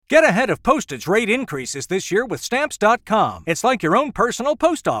Get ahead of postage rate increases this year with Stamps.com. It's like your own personal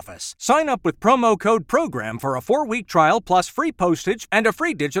post office. Sign up with promo code PROGRAM for a 4-week trial plus free postage and a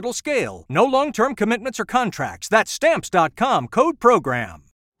free digital scale. No long-term commitments or contracts. That's Stamps.com, code PROGRAM.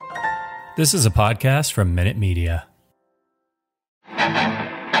 This is a podcast from Minute Media.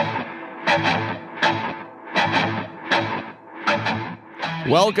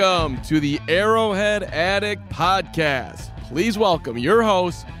 Welcome to the Arrowhead Addict Podcast. Please welcome your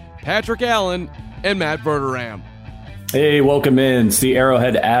hosts, Patrick Allen and Matt Verderame. Hey, welcome in. It's the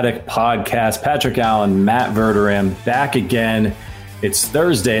Arrowhead Addict Podcast. Patrick Allen, Matt Verderame, back again. It's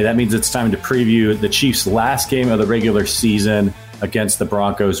Thursday. That means it's time to preview the Chiefs' last game of the regular season against the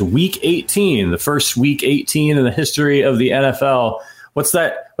Broncos. Week 18, the first Week 18 in the history of the NFL. What's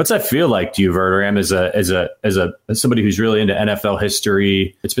that feel like to you, Verderame, as somebody who's really into NFL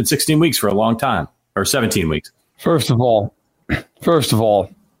history? It's been 16 weeks for a long time, or 17 weeks. First of all,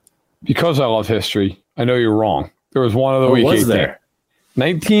 because I love history, I know you're wrong. There was one other week. Was there?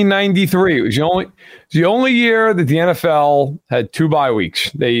 1993. It was the only year that the NFL had 2 bye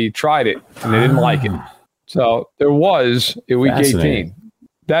weeks. They tried it and they didn't like it. So there was a week 18.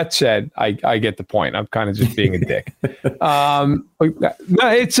 That said, I get the point. I'm kind of just being a dick.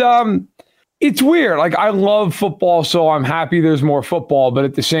 It's weird. Like, I love football, so I'm happy there's more football. But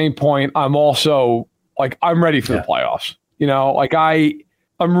at the same point, I'm also like, I'm ready for the playoffs. You know, like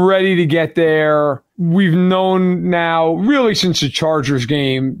I'm ready to get there. We've known now, really since the Chargers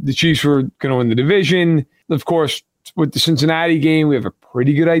game, the Chiefs were going to win the division. Of course, with the Cincinnati game, we have a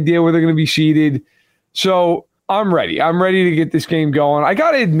pretty good idea where they're going to be seated. So I'm ready. I'm ready to get this game going. I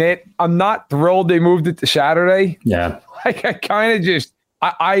got to admit, I'm not thrilled they moved it to Saturday. Yeah. Like, I kind of just,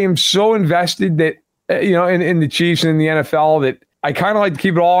 I am so invested that, in the Chiefs and in the NFL that I kind of like to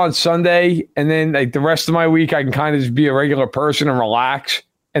keep it all on Sunday. And then like the rest of my week, I can kind of just be a regular person and relax.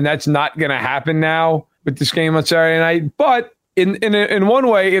 And that's not going to happen now with this game on Saturday night. But in one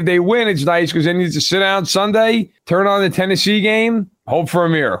way, if they win, it's nice because then you just sit down Sunday, turn on the Tennessee game, hope for a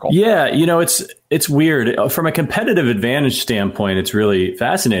miracle. Yeah, it's weird. From a competitive advantage standpoint, it's really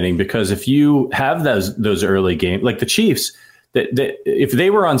fascinating because if you have those early games, like the Chiefs, if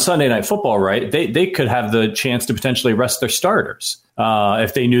they were on Sunday Night Football, right, they could have the chance to potentially rest their starters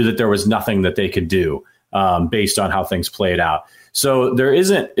if they knew that there was nothing that they could do based on how things played out. So there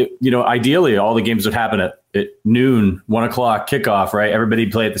isn't, ideally all the games would happen at noon, 1 o'clock kickoff, right? Everybody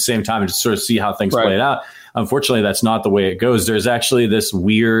play at the same time and just sort of see how things played out. Unfortunately, that's not the way it goes. There's actually this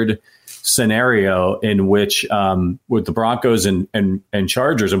weird scenario in which with the Broncos and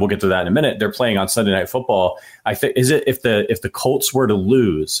Chargers, and we'll get to that in a minute, they're playing on Sunday Night Football. I think if the Colts were to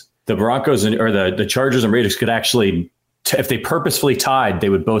lose, the Broncos or the Chargers and Raiders could actually, if they purposefully tied, they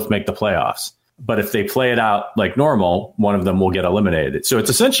would both make the playoffs. But if they play it out like normal, one of them will get eliminated. So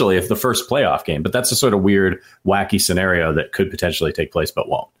it's essentially the first playoff game. But that's a sort of weird, wacky scenario that could potentially take place but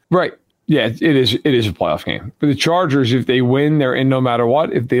won't. Right. Yeah, it is a playoff game. For the Chargers, if they win, they're in no matter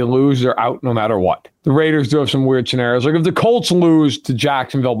what. If they lose, they're out no matter what. The Raiders do have some weird scenarios. Like if the Colts lose to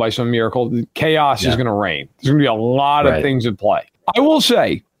Jacksonville by some miracle, the chaos is going to reign. There's going to be a lot of things at play. I will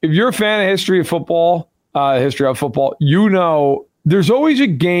say, if you're a fan of history of football, there's always a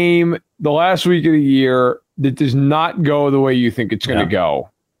game the last week of the year that does not go the way you think it's going to go,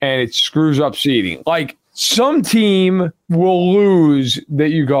 and it screws up seeding. Like some team will lose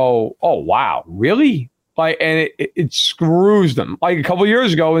that you go, oh wow, really? Like, and it screws them. Like a couple of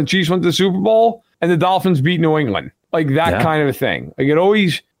years ago when the Chiefs went to the Super Bowl and the Dolphins beat New England, like that kind of a thing. Like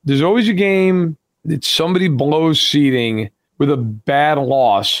there's always a game that somebody blows seeding with a bad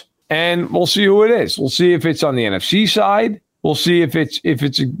loss, and we'll see who it is. We'll see if it's on the NFC side. We'll see if it's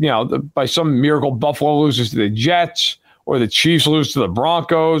by some miracle Buffalo loses to the Jets or the Chiefs lose to the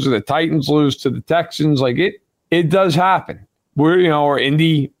Broncos or the Titans lose to the Texans. Like it does happen. Or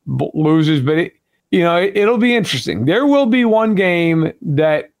Indy loses, but it'll be interesting. There will be one game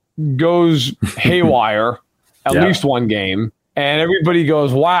that goes haywire, at least one game, and everybody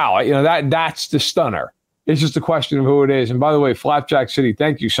goes, "Wow, that's the stunner." It's just a question of who it is. And by the way, Flapjack City,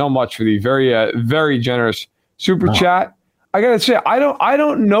 thank you so much for the very very generous super chat. I gotta say, I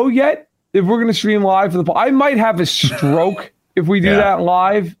don't know yet if we're gonna stream live for the. I might have a stroke if we do that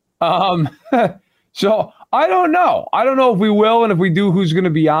live. So I don't know. I don't know if we will, and if we do, who's gonna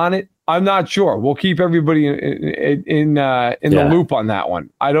be on it. I'm not sure. We'll keep everybody in the loop on that one.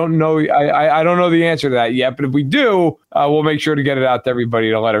 I don't know. I don't know the answer to that yet, but if we do, we'll make sure to get it out to everybody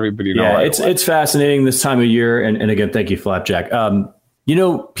to let everybody know. Yeah, it's fascinating this time of year, and again, thank you, Flapjack.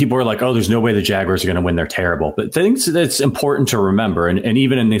 People are like, oh, there's no way the Jaguars are going to win. They're terrible. But things that's important to remember, and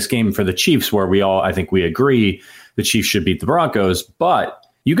even in this game for the Chiefs, where I think we agree the Chiefs should beat the Broncos, but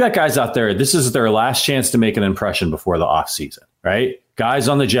You got guys out there, this is their last chance to make an impression before the offseason, right? Guys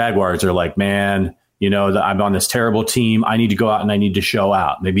on the Jaguars are like, man, I'm on this terrible team. I need to go out and I need to show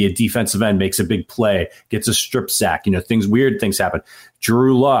out. Maybe a defensive end makes a big play, gets a strip sack, weird things happen.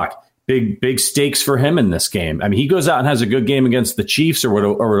 Drew Lock, big stakes for him in this game. I mean, he goes out and has a good game against the Chiefs or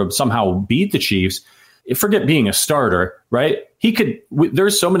would somehow beat the Chiefs. Forget being a starter, right?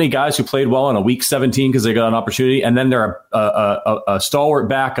 There's so many guys who played well in a week 17 because they got an opportunity, and then they're a stalwart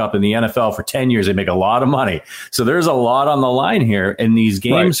backup in the NFL for 10 years. They make a lot of money. So there's a lot on the line here in these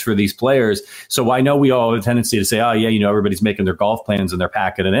games for these players. So I know we all have a tendency to say, oh, yeah, everybody's making their golf plans and they're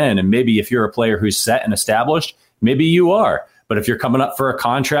packing it in. And maybe if you're a player who's set and established, maybe you are. But if you're coming up for a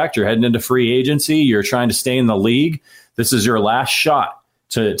contract, you're heading into free agency, you're trying to stay in the league, this is your last shot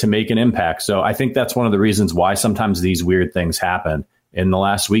to make an impact. So I think that's one of the reasons why sometimes these weird things happen in the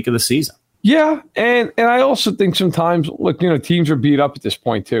last week of the season. Yeah. And I also think sometimes, look, teams are beat up at this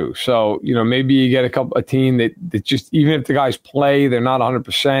point too. So, maybe you get a team that just, even if the guys play, they're not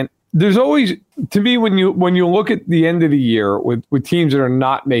 100%. There's always, to me, when you look at the end of the year with teams that are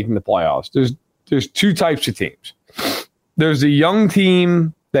not making the playoffs, there's two types of teams. There's a young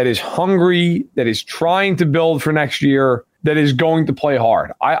team that is hungry, that is trying to build for next year, that is going to play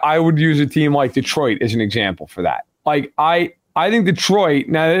hard. I would use a team like Detroit as an example for that. Like, I think Detroit,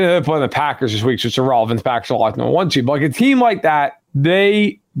 now they're playing the Packers this week, so it's irrelevant. The Packers are locked in one seed. But like a team like that,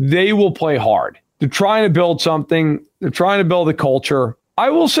 they will play hard. They're trying to build something. They're trying to build a culture.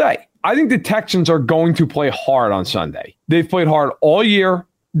 I will say, I think the Texans are going to play hard on Sunday. They've played hard all year.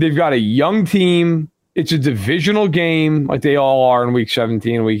 They've got a young team. It's a divisional game like they all are in week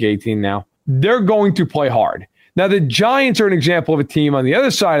 17, week 18 now. They're going to play hard. Now, the Giants are an example of a team on the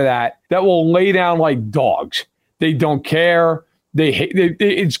other side of that will lay down like dogs. They don't care.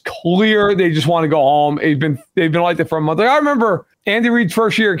 It's clear they just want to go home. They've been like that for a month. Like, I remember Andy Reid's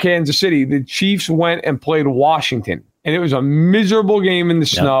first year at Kansas City. The Chiefs went and played Washington, and it was a miserable game in the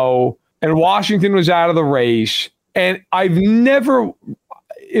snow, and Washington was out of the race. And I've never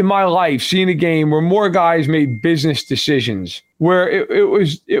in my life seen a game where more guys made business decisions, where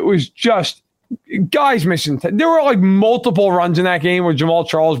it was just guys missing. There were like multiple runs in that game where Jamal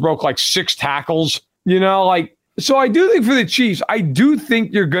Charles broke like 6 tackles, so I do think for the Chiefs, I do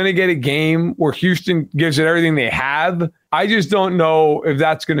think you're going to get a game where Houston gives it everything they have. I just don't know if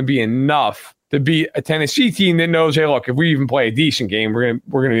that's going to be enough to beat a Tennessee team that knows, hey, look, if we even play a decent game, we're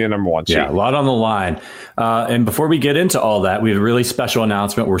going to be the number one seed. Yeah, a lot on the line. And before we get into all that, we have a really special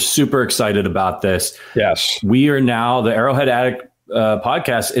announcement. We're super excited about this. Yes. We are now, the Arrowhead Addict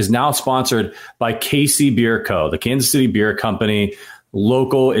podcast is now sponsored by KC Beer Co., the Kansas City Beer Company.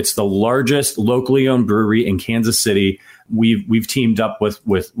 Local, it's the largest locally owned brewery in Kansas City. We've teamed up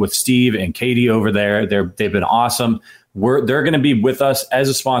with Steve and Katie over there. They've been awesome. They're going to be with us as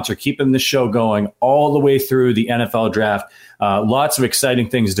a sponsor, keeping the show going all the way through the NFL draft. Lots of exciting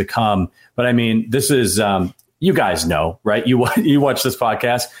things to come. But I mean, this is you guys know, right? You watch this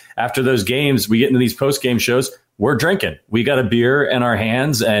podcast after those games. We get into these post game shows. We're drinking. We got a beer in our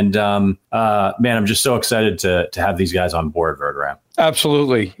hands, and man, I'm just so excited to have these guys on board, Verderam.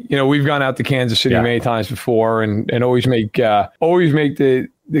 Absolutely. We've gone out to Kansas City many times before, and always make the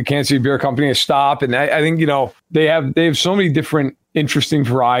Kansas City Beer Company a stop. And I think they have so many different interesting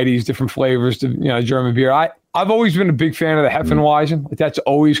varieties, different flavors to German beer. I've always been a big fan of the Heffenweisen. That's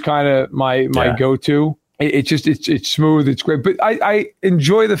always kind of my go-to. It's smooth. It's great. But I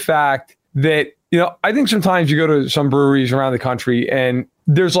enjoy the fact that, I think sometimes you go to some breweries around the country and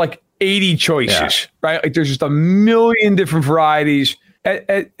there's like 80 choices, right? Like there's just a million different varieties.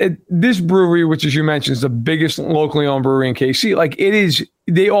 At this brewery, which as you mentioned is the biggest locally owned brewery in KC, like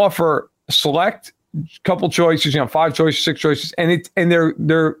they offer select couple choices, 5 choices, 6 choices, and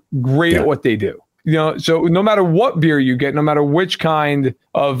they're great at what they do. So no matter what beer you get, no matter which kind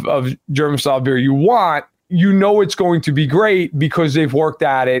of German style beer you want, it's going to be great because they've worked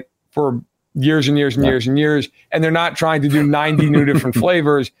at it for years and years and years and years, and they're not trying to do 90 new different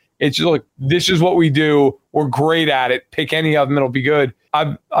flavors. It's just like, this is what we do. We're great at it. Pick any of them, it'll be good.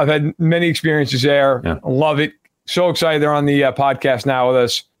 I've had many experiences there. Yeah. Love it. So excited they're on the podcast now with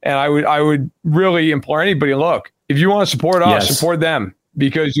us. And I would really implore anybody, look, if you want to support us, support them,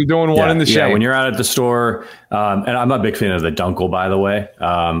 because you're doing one in the same. When you're out at the store, and I'm a big fan of the Dunkel, by the way.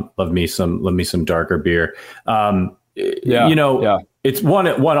 Love me some darker beer. It's one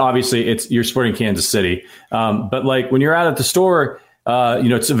obviously you're supporting Kansas City. But like when you're out at the store,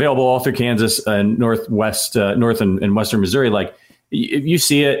 it's available all through Kansas and north and western Missouri. Like if you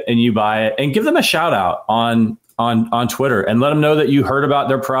see it and you buy it, and give them a shout out on on Twitter and let them know that you heard about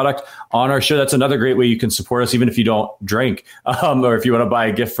their product on our show. That's another great way you can support us, even if you don't drink, or if you want to buy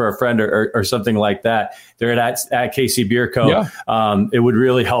a gift for a friend or something like that. They're at KC Beer Co. Yeah. It would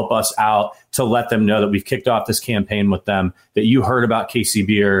really help us out to let them know that we've kicked off this campaign with them, that you heard about KC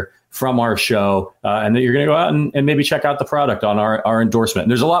Beer from our show, and that you're going to go out and maybe check out the product on our endorsement.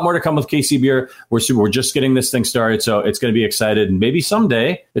 And there's a lot more to come with KC Beer. We're just getting this thing started, so it's going to be excited. And maybe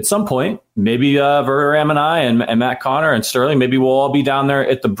someday, at some point, maybe Verderam and I and Matt Connor and Sterling, maybe we'll all be down there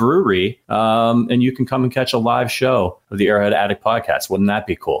at the brewery, and you can come and catch a live show of the Arrowhead Addict podcast. Wouldn't that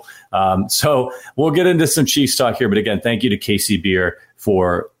be cool? So we'll get into some Chiefs talk here. But again, thank you to KC Beer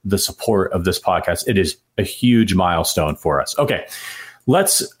for the support of this podcast. It is a huge milestone for us. Okay.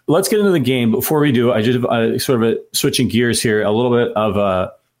 Let's get into the game. Before we do, I just sort of switching gears here, a little bit of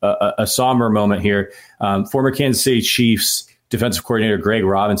a somber moment here. Former Kansas City Chiefs defensive coordinator Greg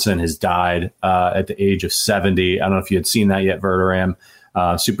Robinson has died at the age of 70. I don't know if you had seen that yet, Verderam.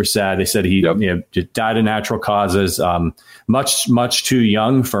 Super sad. They said he just died of natural causes. Much too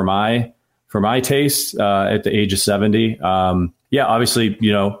young for my taste at the age of 70. Obviously,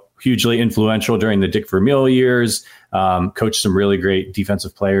 hugely influential during the Dick Vermeil years, coached some really great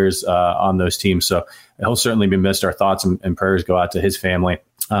defensive players on those teams. So he'll certainly be missed. Our thoughts and prayers go out to his family.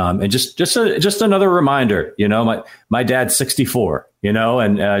 And just another reminder, my dad's 64,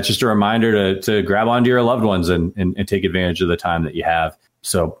 and it's just a reminder to grab onto your loved ones and take advantage of the time that you have.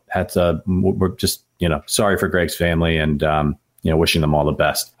 So we're just, sorry for Greg's family and, wishing them all the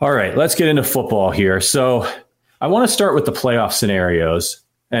best. All right, let's get into football here. So I want to start with the playoff scenarios.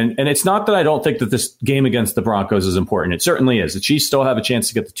 And it's not that I don't think that this game against the Broncos is important. It certainly is. The Chiefs still have a chance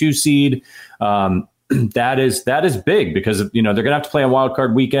to get the 2 seed. That is big because they're going to have to play on Wild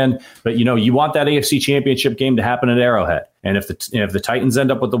Card Weekend. But you want that AFC Championship game to happen at Arrowhead. And if the Titans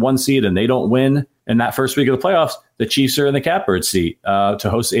end up with the 1 seed and they don't win in that first week of the playoffs, the Chiefs are in the catbird seat to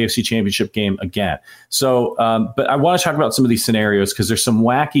host the AFC Championship game again. So, but I want to talk about some of these scenarios because there's some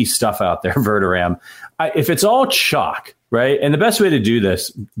wacky stuff out there, Verderam. If it's all chalk. Right. And the best way to do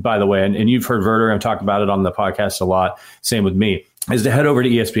this, by the way, and you've heard Verderam talk about it on the podcast a lot, same with me, is to head over to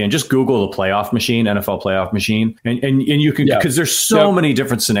ESPN, just Google the playoff machine, NFL playoff machine. And you can, because there's so many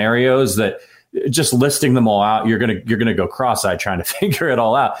different scenarios that just listing them all out, you're going to go cross-eyed trying to figure it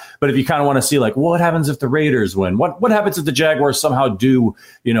all out. But if you kind of want to see what happens if the Raiders win, what happens if the Jaguars somehow do,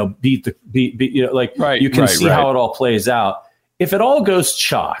 beat you can see how it all plays out. If it all goes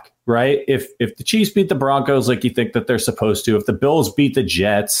chalk, right? If the Chiefs beat the Broncos like you think that they're supposed to, if the Bills beat the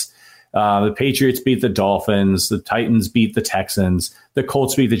Jets, the Patriots beat the Dolphins, the Titans beat the Texans, the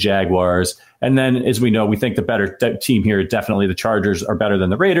Colts beat the Jaguars, and then as we know, we think the better team here, definitely the Chargers are better than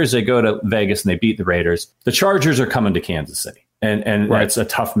the Raiders. They go to Vegas and they beat the Raiders. The Chargers are coming to Kansas City, and That's a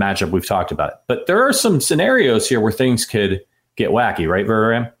tough matchup. We've talked about it. But there are some scenarios here where things could get wacky, right,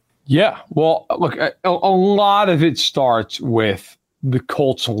 Verderam? Yeah. Well, look, a lot of it starts with the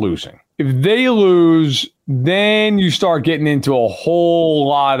Colts losing. If they lose, then you start getting into a whole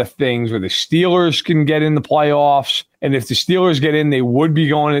lot of things where the Steelers can get in the playoffs. And if the Steelers get in, they would be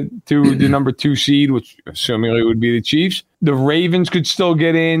going to the number 2 seed, which assumingly would be the Chiefs. The Ravens could still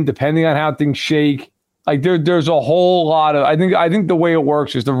get in, depending on how things shake. There's a whole lot of, I think the way it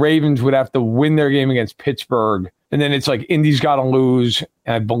works is the Ravens would have to win their game against Pittsburgh. And then it's Indy's got to lose.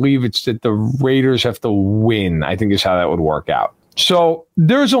 And I believe it's that the Raiders have to win, I think is how that would work out. So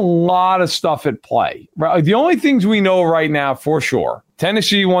there's a lot of stuff at play. Right? The only things we know right now for sure,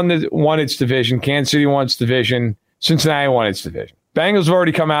 Tennessee won its division, Kansas City won its division, Cincinnati won its division. Bengals have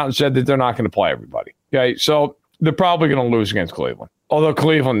already come out and said that they're not going to play everybody. Okay, so they're probably going to lose against Cleveland. Although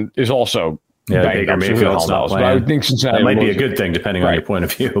Cleveland is also Baker Mayfield's not playing. But I think Cincinnati that might be a good thing depending on your point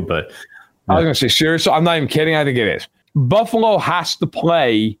of view. But I was going to say, seriously, I'm not even kidding. I think it is. Buffalo has to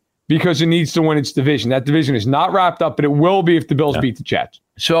play because it needs to win its division. That division is not wrapped up, but it will be if the Bills beat the Jets.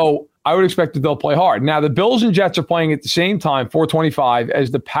 So I would expect that they'll play hard. Now, the Bills and Jets are playing at the same time, 4:25,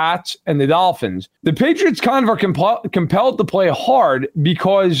 as the Pats and the Dolphins. The Patriots kind of are compelled to play hard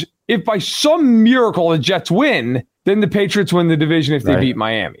because if by some miracle the Jets win, then the Patriots win the division if they beat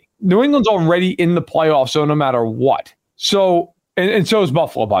Miami. New England's already in the playoffs, so no matter what. So, and so is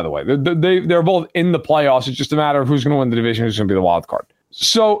Buffalo, by the way. They're both in the playoffs. It's just a matter of who's going to win the division, who's going to be the wild card.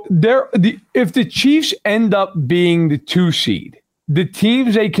 So if the Chiefs end up being the 2 seed, the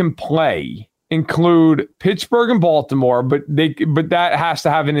teams they can play include Pittsburgh and Baltimore, but that has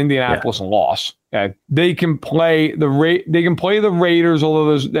to have an Indianapolis loss. Okay, they can play the Raiders,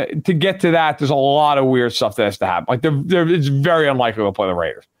 although to get to that, there's a lot of weird stuff that has to happen. Like it's very unlikely they'll play the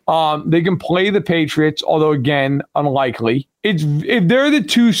Raiders. They can play the Patriots, although again unlikely. If they're the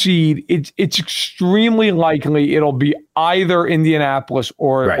 2 seed, it's extremely likely it'll be either Indianapolis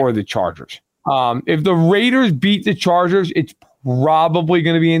or the Chargers. If the Raiders beat the Chargers, it's probably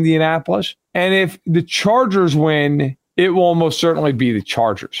going to be Indianapolis. And if the Chargers win, it will almost certainly be the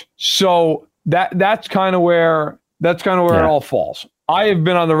Chargers. So that's kind of where it all falls. I have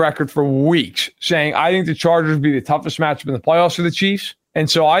been on the record for weeks saying I think the Chargers will be the toughest matchup in the playoffs for the Chiefs. And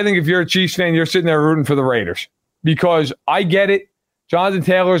so I think if you're a Chiefs fan, you're sitting there rooting for the Raiders because I get it. Jonathan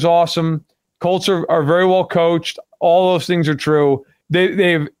Taylor's awesome. Colts are very well coached. All those things are true.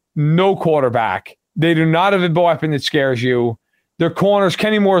 They have no quarterback. They do not have a weapon that scares you. Their corners,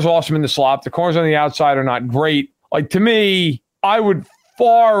 Kenny Moore is awesome in the slot. The corners on the outside are not great. Like, to me, I would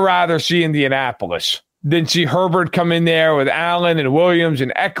far rather see Indianapolis than see Herbert come in there with Allen and Williams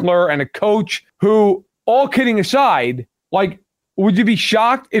and Eckler and a coach who, all kidding aside, like, would you be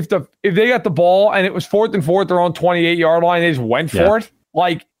shocked if they got the ball and it was 4th and 4 at their own 28-yard line, they just went for it?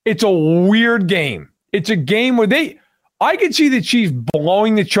 Like, it's a weird game. It's a game where I could see the Chiefs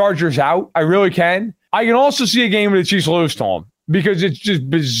blowing the Chargers out. I really can. I can also see a game where the Chiefs lose to them because it's just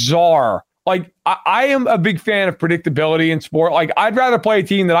bizarre. Like, I am a big fan of predictability in sport. Like, I'd rather play a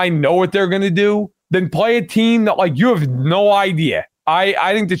team that I know what they're going to do than play a team that, like, you have no idea.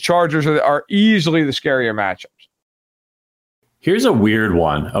 I think the Chargers are easily the scarier matchups. Here's a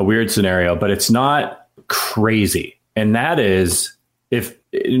weird scenario, but it's not crazy. And that is, if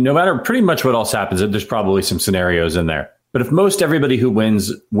no matter pretty much what else happens, there's probably some scenarios in there. But if most everybody who wins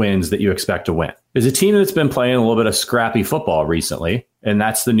that you expect to win is a team that's been playing a little bit of scrappy football recently, and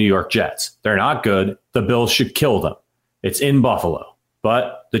that's the New York Jets. They're not good. The Bills should kill them. It's in Buffalo.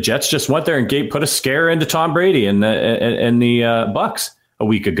 But the Jets just went there and put a scare into Tom Brady and the Bucks a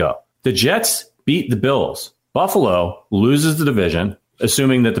week ago. The Jets beat the Bills. Buffalo loses the division,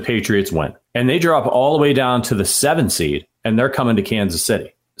 assuming that the Patriots win. And they drop all the way down to the 7th seed, and they're coming to Kansas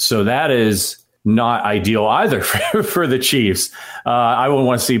City. So that is not ideal either for the Chiefs. I wouldn't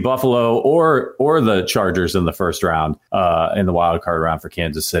want to see Buffalo or the Chargers in the first round, in the wild card round for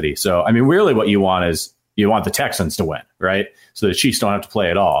Kansas City. So, I mean, really what you want is you want the Texans to win, right? So the Chiefs don't have to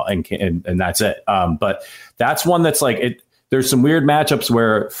play at all, and that's it. But that's one that's like it. There's some weird matchups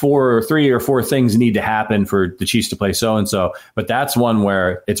where 3 or 4 things need to happen for the Chiefs to play so-and-so. But that's one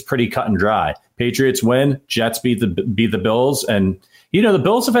where it's pretty cut and dry. Patriots win, Jets beat the Bills. And, the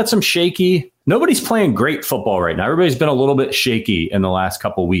Bills have had some shaky. Nobody's playing great football right now. Everybody's been a little bit shaky in the last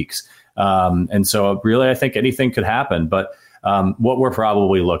couple weeks. And so really, I think anything could happen. But what we're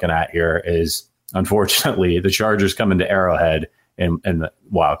probably looking at here is, unfortunately, the Chargers come into Arrowhead in the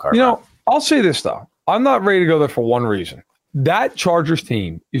wild card. I'll say this, though. I'm not ready to go there for one reason. That Chargers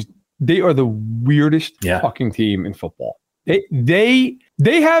team they are the weirdest fucking team in football. They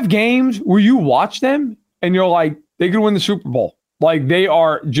have games where you watch them and you're like, they could win the Super Bowl. Like, they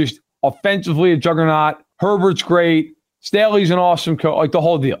are just offensively a juggernaut. Herbert's great. Staley's an awesome coach, like the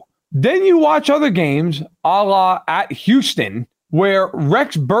whole deal. Then you watch other games, a la at Houston, where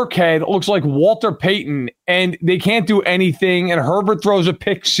Rex Burkhead looks like Walter Payton and they can't do anything, and Herbert throws a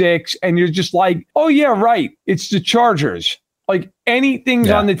pick 6, and you're just like, oh, yeah, right. It's the Chargers. Like, anything's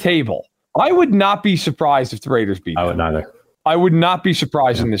on the table. I would not be surprised if the Raiders beat them. I would neither. I would not be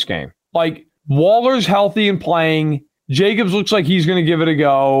surprised in this game. Like, Waller's healthy and playing. Jacobs looks like he's going to give it a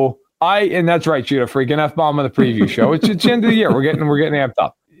go. And that's right, shoot a freaking F-bomb on the preview show. It's the end of the year. We're getting amped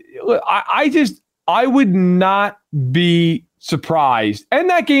up. I would not be surprised. And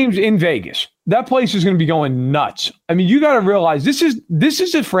that game's in Vegas. That place is going to be going nuts. I mean, you got to realize this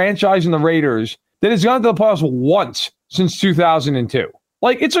is a franchise in the Raiders that has gone to the playoffs once since 2002.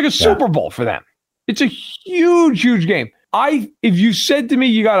 Like, it's like a Super Bowl for them. It's a huge, huge game. If you said to me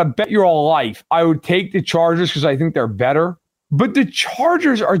you got to bet your life, I would take the Chargers because I think they're better. But the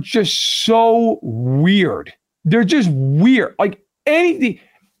Chargers are just so weird. They're just weird. Like, anything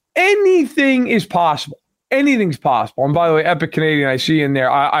is possible. Anything's possible. And by the way, Epic Canadian, I see in there.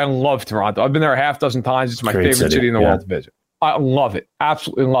 I love Toronto. I've been there a half dozen times. It's my favorite city in the world to visit. I love it.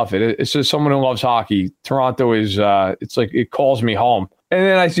 Absolutely love it. It's just someone who loves hockey. Toronto is, it's like it calls me home. And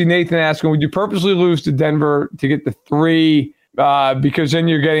then I see Nathan asking, would you purposely lose to Denver to get the 3 because then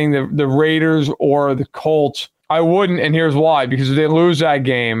you're getting the Raiders or the Colts? I wouldn't, and here's why. Because if they lose that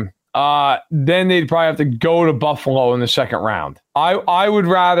game, then they'd probably have to go to Buffalo in the second round. I would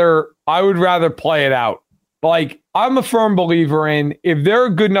rather play it out Like, I'm a firm believer in if they're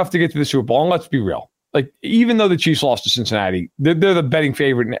good enough to get to the Super Bowl, and let's be real, like, even though the Chiefs lost to Cincinnati, they're the betting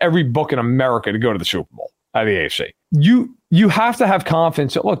favorite in every book in America to go to the Super Bowl out of the AFC. You have to have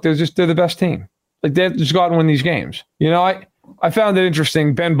confidence that, look, they're the best team. Like, they just go out and win these games. I found it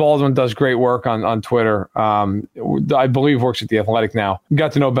interesting. Ben Baldwin does great work on Twitter. I believe works at The Athletic now.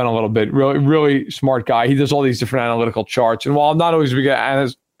 Got to know Ben a little bit. Really, really smart guy. He does all these different analytical charts. And while I'm not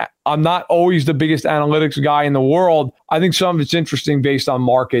always the biggest analytics guy in the world, I think some of it's interesting based on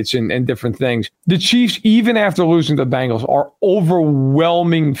markets and different things. The Chiefs, even after losing to the Bengals, are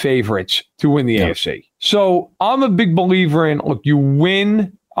overwhelming favorites to win the AFC. So I'm a big believer in, look, you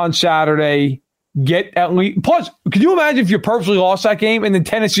win on Saturday, get at least. Plus, can you imagine if you purposely lost that game and then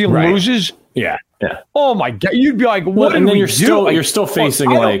Tennessee loses? Yeah. Oh my God, you'd be like, what? And then you're still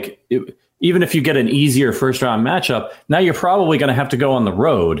facing even if you get an easier first round matchup, now you're probably going to have to go on the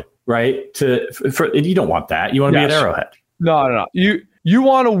road, right? You don't want that. You want to be at Arrowhead. No. You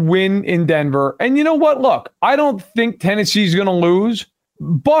want to win in Denver, and you know what? Look, I don't think Tennessee's going to lose,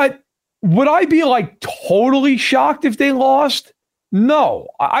 but would I be like totally shocked if they lost? No,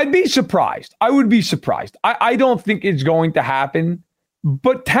 I'd be surprised. I would be surprised. I don't think it's going to happen,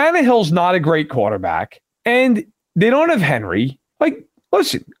 but Tannehill's not a great quarterback, and they don't have Henry. Like,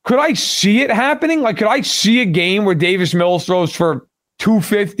 listen, could I see it happening? Like, could I see a game where Davis Mills throws for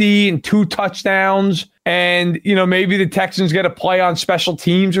 250 and 2 touchdowns, and, maybe the Texans get a play on special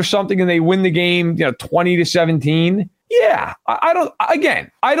teams or something and they win the game, 20-17? Yeah, I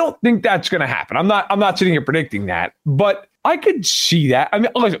don't think that's going to happen. I'm not sitting here predicting that, but I could see that. I mean,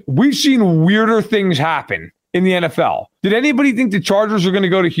 listen, we've seen weirder things happen in the NFL. Did anybody think the Chargers were going to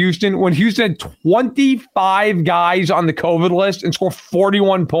go to Houston when Houston had 25 guys on the COVID list and score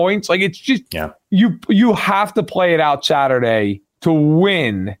 41 points? Like, it's just, you have to play it out Saturday to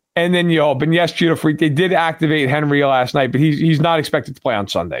win. And then you hope. And yes, Cheetah Freak, they did activate Henry last night, but he's not expected to play on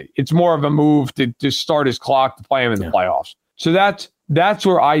Sunday. It's more of a move to start his clock to play him in the playoffs. So that's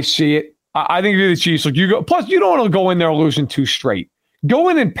where I see it. I think if you're the Chiefs, like, you go. Plus, you don't want to go in there losing 2 straight. Go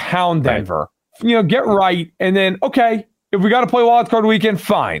in and pound Denver. Right. Get right, and then okay, if we got to play wild card weekend,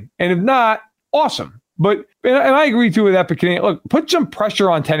 fine. And if not, awesome. But and I agree too with Epic Canadian. Look, put some pressure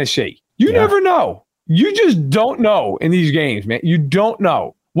on Tennessee. You never know. You just don't know in these games, man. You don't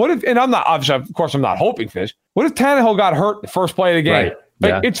know. What if? And I'm not obviously, of course, I'm not hoping for this. What if Tannehill got hurt the first play of the game? Right.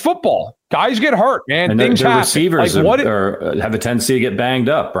 Like, it's football. Guys get hurt, man. And things happen. Receivers have a tendency to get banged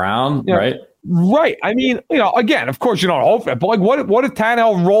up. Brown, right? Right. I mean, again, of course you don't hope that, but like, what if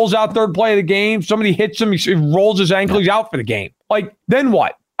Tannehill rolls out third play of the game? Somebody hits him, he rolls his ankle, he's out for the game. Like, then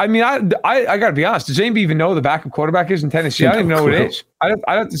what? I mean, I got to be honest. Does anybody even know who the backup quarterback is in Tennessee? I don't even know who it is.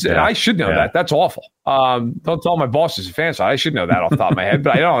 I should know that. That's awful. Don't tell my bosses a fan side. I should know that off the top of my head,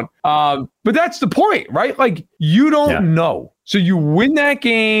 but I don't. But that's the point, right? Like, you don't know. So you win that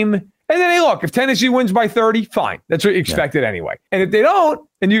game. And then, hey, look, if Tennessee wins by 30, fine. That's what you expected anyway. And if they don't,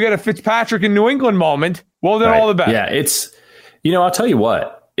 and you get a Fitzpatrick in New England moment, well, then all the better. Yeah, it's, I'll tell you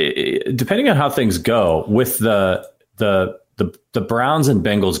what, depending on how things go with the Browns and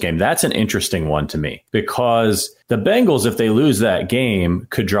Bengals game, that's an interesting one to me, because the Bengals, if they lose that game,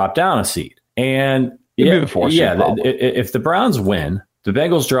 could drop down a seed. And if the Browns win, the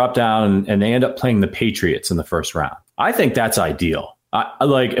Bengals drop down and they end up playing the Patriots in the first round. I think that's ideal.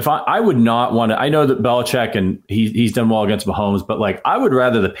 I would not want to. I know that Belichick and he's done well against Mahomes, but like, I would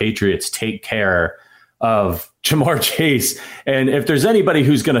rather the Patriots take care of Jamar Chase. And if there's anybody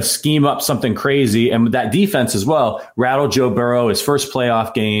who's going to scheme up something crazy, and with that defense as well, rattle Joe Burrow, his first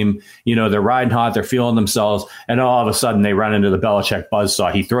playoff game, they're riding hot, they're feeling themselves, and all of a sudden they run into the Belichick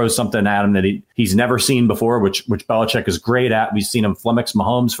buzzsaw. He throws something at him that he's never seen before, which Belichick is great at. We've seen him flummox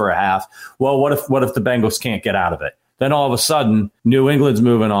Mahomes for a half. Well, what if the Bengals can't get out of it? Then all of a sudden, New England's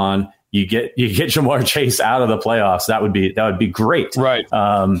moving on. You get Jamar Chase out of the playoffs. That would be great, right?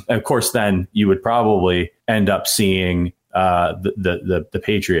 Of course, then you would probably end up seeing the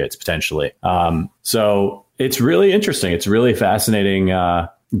Patriots potentially. So it's really interesting. It's a really fascinating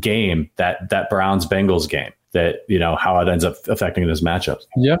game, that Browns Bengals game. That how it ends up affecting those matchups.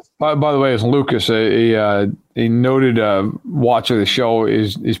 Yeah. By the way, as Lucas, a noted watcher of the show,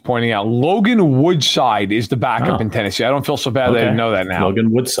 is pointing out, Logan Woodside is the backup in Tennessee. I don't feel so bad that I didn't know that now.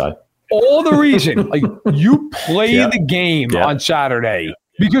 Logan Woodside. All the reason, like, you play the game on Saturday,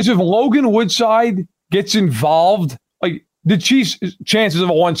 because if Logan Woodside gets involved, like, the Chiefs' chances of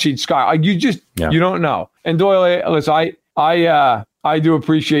a 1-seed sky, like, you don't know. And Doyle, listen, I do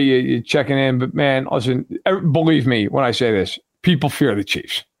appreciate you checking in, but man, listen, believe me when I say this, people fear the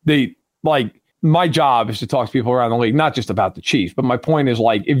Chiefs. my job is to talk to people around the league, not just about the Chiefs. But my point is,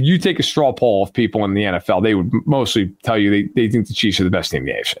 like, if you take a straw poll of people in the NFL, they would mostly tell you they think the Chiefs are the best team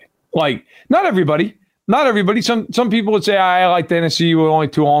in the AFC. Like, not everybody. Some people would say, I like the NFC with only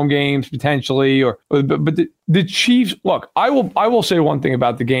 2 home games potentially, but the Chiefs. Look, I will say one thing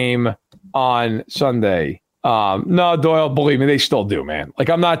about the game on Sunday. No, Doyle, believe me, they still do, man. Like,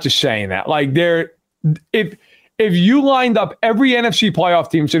 I'm not just saying that. Like, if you lined up every NFC playoff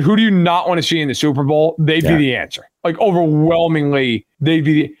team and said, who do you not want to see in the Super Bowl? They'd be the answer. Like, overwhelmingly, they'd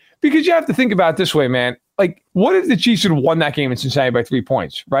be because you have to think about it this way, man. Like, what if the Chiefs had won that game in Cincinnati by 3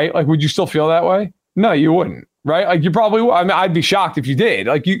 points, right? Like, would you still feel that way? No, you wouldn't, right? Like, you probably would. I mean, I'd be shocked if you did.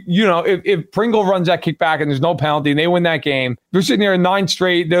 Like, you know, if Pringle runs that kickback and there's no penalty and they win that game, they're sitting there in 9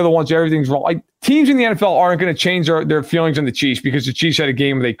 straight. They're the ones, everything's wrong. Like, teams in the NFL aren't going to change their feelings on the Chiefs because the Chiefs had a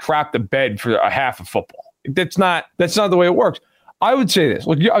game where they crapped the bed for a half of football. That's not the way it works. I would say this.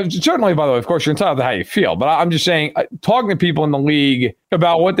 Look, certainly, by the way, of course, you're entitled to how you feel. But I'm just saying, talking to people in the league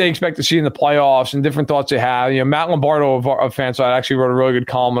about what they expect to see in the playoffs and different thoughts they have. You know, Matt Lombardo of Fanside actually wrote a really good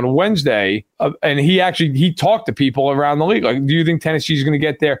column on Wednesday, and he talked to people around the league. Like, do you think Tennessee's going to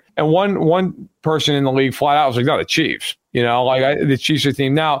get there? And one person in the league flat out was like, no, the Chiefs. You know, like the Chiefs are the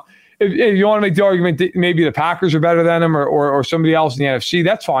team. Now, if you want to make the argument that maybe the Packers are better than them or somebody else in the NFC,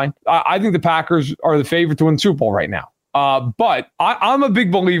 that's fine. I think the Packers are the favorite to win the Super Bowl right now. But I'm a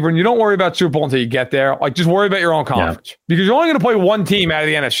big believer in you don't worry about Super Bowl until you get there. Like, just worry about your own conference because you're only going to play one team out of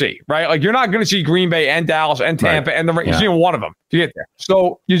the NFC, right? Like, you're not going to see Green Bay and Dallas and Tampa and you're seeing one of them to get there.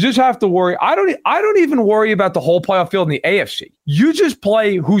 So you just have to worry. I don't even worry about the whole playoff field in the AFC. You just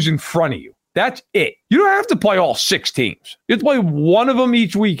play who's in front of you. That's it. You don't have to play all 6 teams. You have to play one of them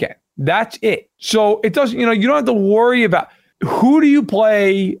each weekend. That's it. So it doesn't, you don't have to worry about who do you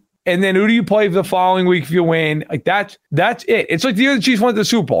play and then who do you play the following week if you win. Like, that's it. It's like the year the Chiefs went to the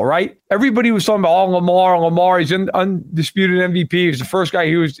Super Bowl, right? Everybody was talking about, Lamar, he's an undisputed MVP. He's the first guy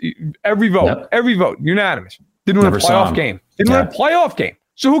every vote, unanimous. Didn't win a playoff game. Didn't win a playoff game.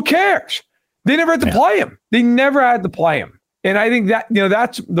 So who cares? They never had to play him. They never had to play him. And I think that,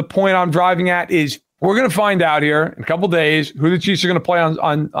 that's the point I'm driving at is we're going to find out here in a couple of days who the Chiefs are going to play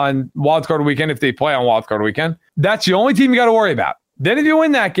on Wild Card Weekend if they play on Wild Card Weekend. That's the only team you got to worry about. Then if you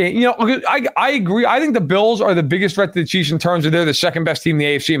win that game, I agree. I think the Bills are the biggest threat to the Chiefs in terms of they're the second best team in the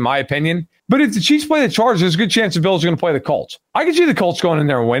AFC, in my opinion. But if the Chiefs play the Chargers, there's a good chance the Bills are going to play the Colts. I can see the Colts going in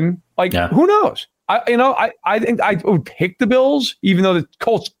there and win. Who knows? I think I would pick the Bills, even though the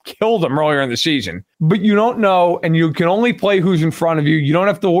Colts killed them earlier in the season. But you don't know, and you can only play who's in front of you. You don't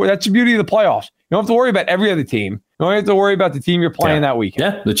have to worry. That's the beauty of the playoffs. You don't have to worry about every other team. You don't have to worry about the team you're playing that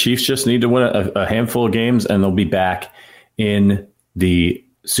weekend. Yeah, the Chiefs just need to win a handful of games, and they'll be back in the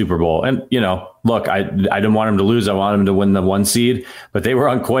Super Bowl. And, look, I didn't want him to lose. I wanted him to win the 1 seed, but they were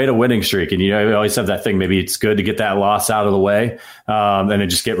on quite a winning streak. And, I always have that thing. Maybe it's good to get that loss out of the way and then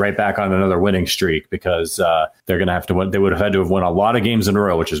just get right back on another winning streak because they're going to have to win. They would have had to have won a lot of games in a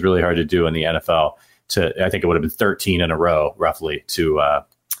row, which is really hard to do in the NFL. I think it would have been 13 in a row, roughly, to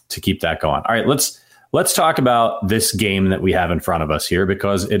keep that going. All right, let's talk about this game that we have in front of us here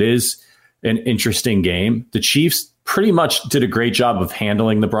because it is an interesting game. The Chiefs pretty much did a great job of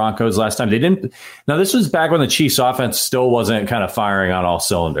handling the Broncos last time. They didn't. Now, this was back when the Chiefs offense still wasn't kind of firing on all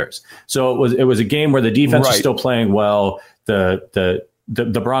cylinders. So it was a game where the defense was still playing well. The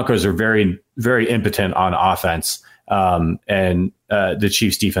Broncos are very, very impotent on offense. And the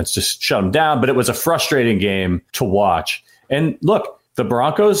Chiefs defense just shut them down. But it was a frustrating game to watch. And look, the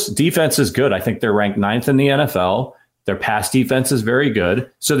Broncos defense is good. I think they're ranked 9th in the NFL. Their pass defense is very good.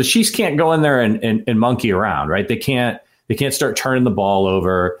 So the Chiefs can't go in there and monkey around, right? They can't start turning the ball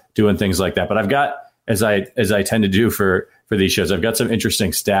over, doing things like that. But I've got, as I tend to do for these shows, I've got some interesting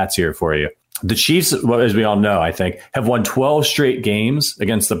stats here for you. The Chiefs, as we all know, I think, have won 12 straight games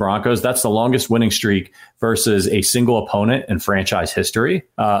against the Broncos. That's the longest winning streak versus a single opponent in franchise history.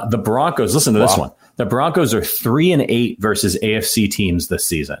 The Broncos, listen to this one. The Broncos are 3-8 versus AFC teams this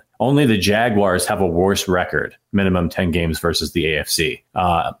season. Only the Jaguars have a worse record, minimum 10 games versus the AFC.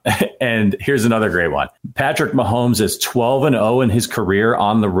 And here's another great one. Patrick Mahomes is 12-0 in his career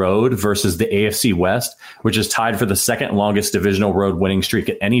on the road versus the AFC West, which is tied for the second longest divisional road winning streak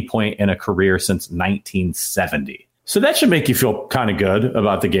at any point in a career since 1970. So that should make you feel kind of good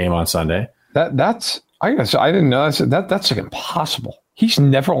about the game on Sunday. That's I gotta say, I didn't know that's like impossible. He's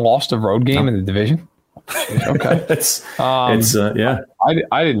never lost a road game in the division. Okay, I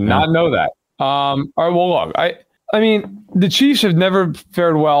did not know that. All right, well, look, I mean, the Chiefs have never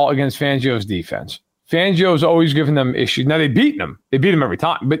fared well against Fangio's defense. Fangio's always given them issues. Now, they beat him every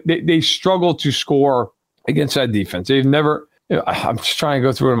time, but they struggle to score against that defense. They've never, I'm just trying to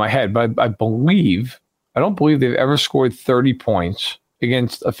go through it in my head, but I don't believe they've ever scored 30 points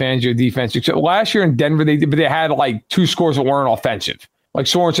against a Fangio defense. Except last year in Denver, they had like 2 scores that weren't offensive. Like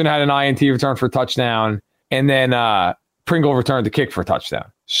Sorensen had an INT return for a touchdown, and then Pringle returned the kick for a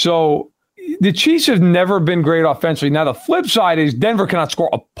touchdown. So the Chiefs have never been great offensively. Now, the flip side is Denver cannot score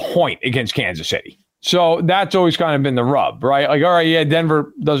a point against Kansas City. So that's always kind of been the rub, right? Like, all right, yeah,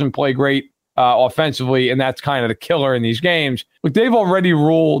 Denver doesn't play great offensively, and that's kind of the killer in these games. Look, they've already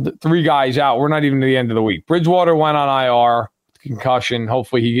ruled 3 guys out. We're not even to the end of the week. Bridgewater went on IR, concussion.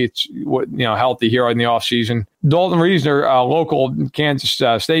 Hopefully he gets healthy here in the offseason. Dalton Reisner, local Kansas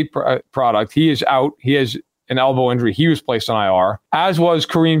State product, he is out. He has an elbow injury. He was placed on IR, as was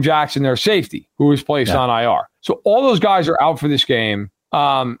Kareem Jackson, their safety, who was placed on IR. So all those guys are out for this game.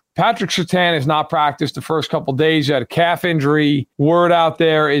 Patrick Surtain has not practiced the first couple days. He had a calf injury. Word out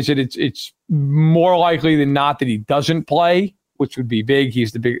there is that it's more likely than not that he doesn't play, which would be big.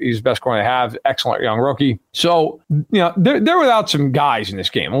 He's the best corner they have. Excellent young rookie. So, they're without some guys in this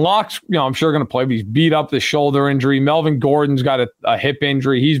game. Locke's, I'm sure going to play, but he's beat up the shoulder injury. Melvin Gordon's got a hip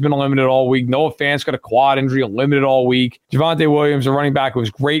injury. He's been limited all week. Noah Fant's got a quad injury, limited all week. Javonte Williams, a running back who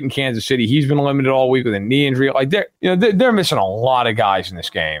was great in Kansas City, he's been limited all week with a knee injury. Like they're missing a lot of guys in this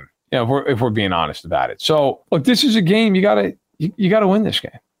game. If we're being honest about it. So, look, this is a game you gotta win this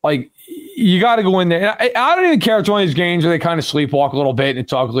game. Like, you got to go in there. I don't even care if it's one of these games where they kind of sleepwalk a little bit and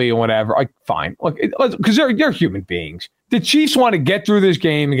it's ugly and whatever. Like, fine. Look, because they're human beings. The Chiefs want to get through this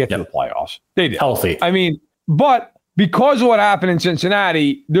game and get to the playoffs. They do. Healthy. I mean, but because of what happened in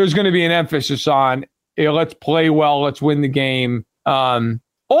Cincinnati, there's going to be an emphasis on, let's play well, let's win the game.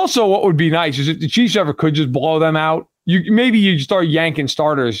 Also, what would be nice is if the Chiefs ever could just blow them out, maybe you start yanking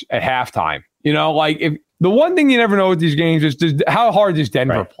starters at halftime. If the one thing you never know with these games is how hard does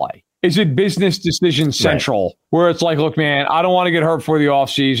Denver play? Is it business decision central where it's like, look, man, I don't want to get hurt for the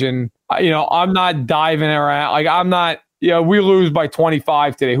offseason. I'm not diving around. Like, I'm not, we lose by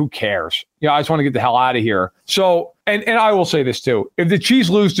 25 today. Who cares? I just want to get the hell out of here. So, and I will say this too. If the Chiefs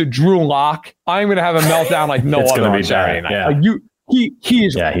lose to Drew Lock, I'm going to have a meltdown like no other on Saturday night. Yeah. Like he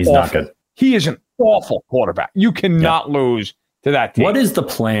is he's awful. not good. He is an awful quarterback. You cannot lose to that team. What is the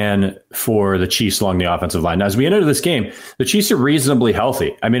plan for the Chiefs along the offensive line? Now, as we enter this game, the Chiefs are reasonably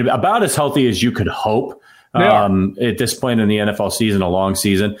healthy. I mean, about as healthy as you could hope at this point in the NFL season, a long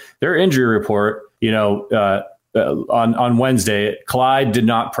season. Their injury report, on Wednesday, Clyde did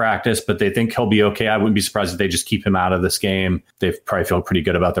not practice, but they think he'll be okay. I wouldn't be surprised if they just keep him out of this game. They probably feel pretty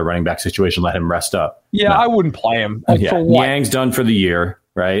good about their running back situation. Let him rest up. Yeah, I wouldn't play him. For what? Yang's done for the year,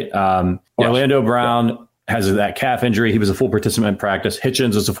 right? Orlando Brown has that calf injury. He was a full participant in practice.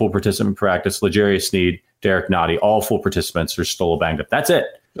 Hitchens was a full participant in practice. L'Jarius Sneed, Derek Nottie, all full participants are still banged up. That's it.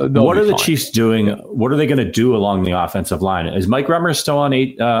 What are the Chiefs doing? What are they going to do along the offensive line? Is Mike Remmers still on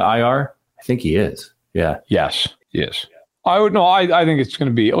IR? I think he is. Yeah. Yes. I would know. I think it's going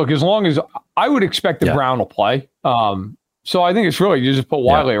to be, look, as long as I would expect that Brown will play. So I think it's really, you just put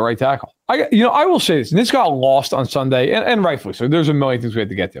Wiley at right tackle. I will say this, and this got lost on Sunday, and rightfully so. There's a million things we had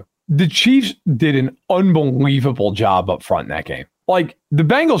to get to. The Chiefs did an unbelievable job up front in that game. Like, the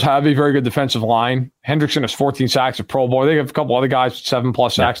Bengals have a very good defensive line. Hendrickson has 14 sacks, a Pro Bowl. They have a couple other guys with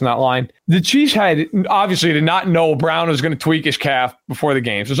 7+ sacks in that line. The Chiefs obviously did not know Brown was going to tweak his calf before the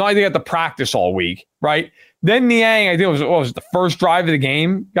game. So it's not like they had to practice all week, right? Then Niang, I think it was the first drive of the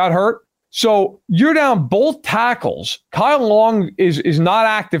game, got hurt. So you're down both tackles. Kyle Long is not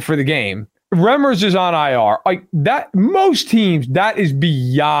active for the game. Remmers is on IR. Like that, most teams, that is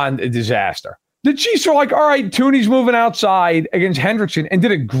beyond a disaster. The Chiefs are like, all right, Tooney's moving outside against Hendrickson and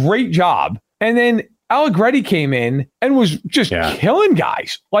did a great job. And then Allegretti came in and was just killing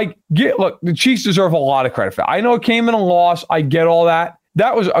guys. Look, the Chiefs deserve a lot of credit for that. I know it came in a loss. I get all that.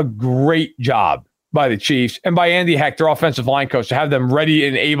 That was a great job by the Chiefs and by Andy Heck, their offensive line coach, to have them ready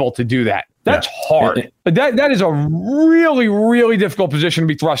and able to do that. That's hard. That is a really, really difficult position to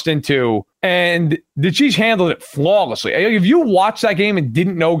be thrust into. And the Chiefs handled it flawlessly. If you watched that game and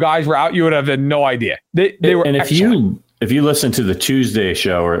didn't know guys were out, you would have had no idea. They were and excellent. If you listen to the Tuesday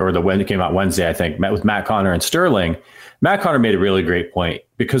show or the when it came out Wednesday, I think, with Matt Connor and Sterling, Matt Connor made a really great point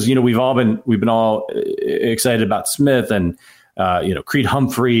because, we've been all excited about Smith and, Creed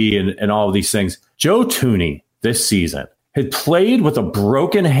Humphrey and all of these things. Joe Tooney this season had played with a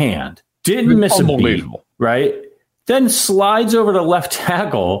broken hand. Didn't miss a beat, right? Then slides over to left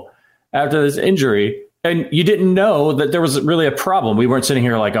tackle after this injury, and you didn't know that there was really a problem. We weren't sitting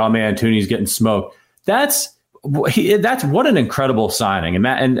here like, oh man, Tooney's getting smoked. That's what an incredible signing.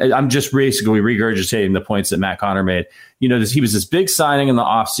 And I'm just basically regurgitating the points that Matt Connor made. He was this big signing in the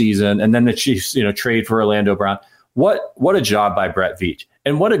offseason, and then the Chiefs, trade for Orlando Brown. what a job by Brett Veach.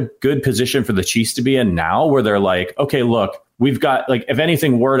 And what a good position for the Chiefs to be in now, where they're like, okay, look, we've got, like, if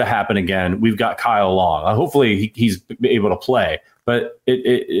anything were to happen again, we've got Kyle Long. Hopefully he's able to play. But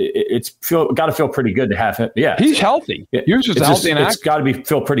it's got to feel pretty good to have him. Yeah, he's healthy. He's just healthy and active. It's got to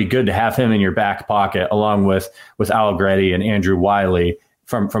feel pretty good to have him in your back pocket, along with Allegretti and Andrew Wiley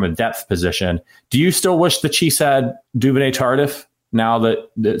from a depth position. Do you still wish the Chiefs had Duvernay Tardif now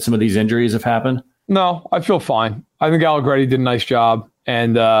that some of these injuries have happened? No, I feel fine. I think Allegretti did a nice job,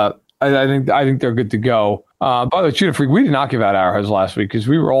 and I think they're good to go. By the way, Cheetah Freak, we did not give out Arrowheads last week because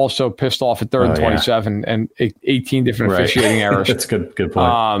we were all so pissed off at 3rd and 27 and 18 different officiating errors. That's a good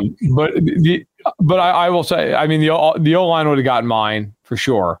point. But I will say, I mean, the O-line would have gotten mine for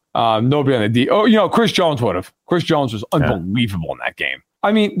sure. Nobody on the D. Oh, Chris Jones would have. Chris Jones was unbelievable in that game.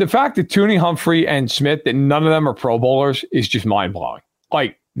 I mean, the fact that Tooney, Humphrey, and Smith, that none of them are Pro Bowlers is just mind-blowing.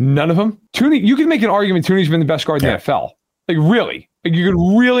 Like, none of them. Tooney, you can make an argument Tooney's been the best guard in the NFL. Like, really. Like, you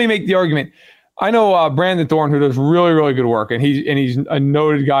could really make the argument. I know Brandon Thorne, who does really, really good work, and he's a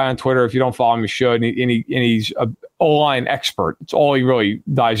noted guy on Twitter. If you don't follow him, you should. And he's an O-line expert. It's all he really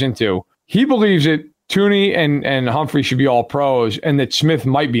dives into. He believes that Tooney and Humphrey should be all pros, and that Smith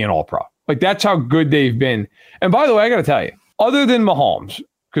might be an all pro. Like, that's how good they've been. And by the way, I got to tell you, other than Mahomes,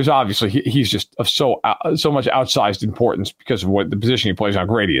 because obviously he's just of so much outsized importance because of what the position he plays, how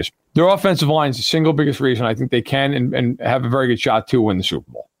great he is. Their offensive line is the single biggest reason I think they can and have a very good shot to win the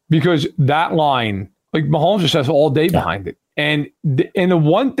Super Bowl. Because that line, like, Mahomes just has all day behind it. And the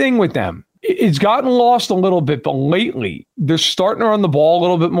one thing with them, it's gotten lost a little bit, but lately they're starting to run the ball a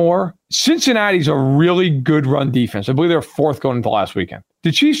little bit more. Cincinnati's a really good run defense. I believe they were 4th going into last weekend.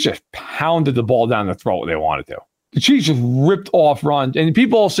 The Chiefs just pounded the ball down their throat when they wanted to. The Chiefs just ripped off runs. And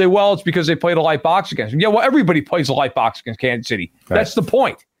people will say, well, it's because they played a light box against them. Yeah, well, everybody plays a light box against Kansas City. Right. That's the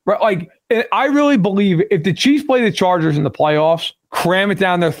point. Right? Like, and I really believe if the Chiefs play the Chargers in the playoffs, cram it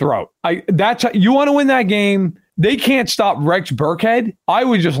down their throat. That's how, you want to win that game. They can't stop Rex Burkhead. I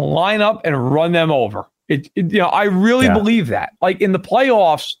would just line up and run them over. I really believe that. Like, in the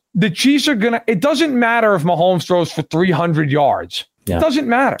playoffs, the Chiefs are gonna. It doesn't matter if Mahomes throws for 300 yards. Yeah. It doesn't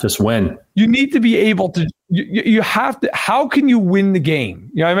matter. Just win. You need to be able to. You have to. How can you win the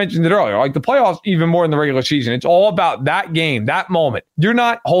game? I mentioned it earlier. Like, the playoffs, even more in the regular season, it's all about that game, that moment. You're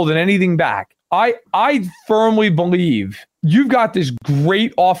not holding anything back. I firmly believe you've got this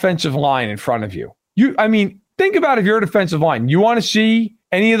great offensive line in front of you. Think about if you're a defensive line. You want to see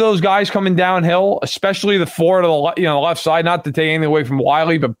any of those guys coming downhill, especially the 4 to the left side, not to take anything away from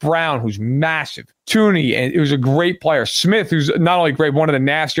Wiley, but Brown, who's massive. Tooney, and it was a great player. Smith, who's not only great, one of the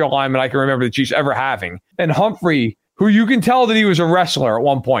nastier linemen I can remember the Chiefs ever having. And Humphrey, who you can tell that he was a wrestler at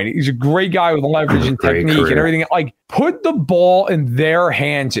one point. He's a great guy with leverage and technique and everything. Like, put the ball in their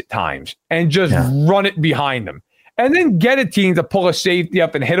hands at times and just run it behind them. And then get a team to pull a safety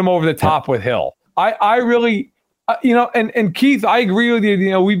up and hit him over the top with Hill. I really, and Keith, I agree with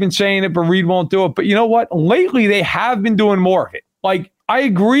you. We've been saying it, but Reed won't do it. But you know what? Lately, they have been doing more of it. Like, I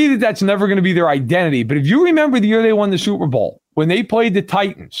agree that that's never going to be their identity. But if you remember the year they won the Super Bowl, when they played the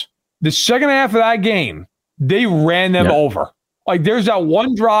Titans, the second half of that game, they ran them over. Like, there's that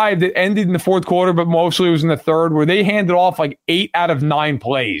one drive that ended in the 4th quarter, but mostly it was in the 3rd, where they handed off like 8 out of 9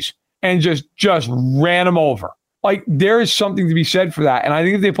 plays and just ran them over. Like, there is something to be said for that. And I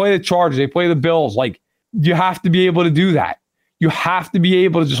think if they play the Chargers, they play the Bills, like, you have to be able to do that. You have to be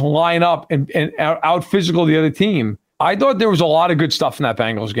able to just line up and out physical the other team. I thought there was a lot of good stuff in that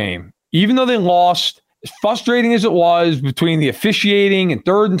Bengals game. Even though they lost, as frustrating as it was between the officiating and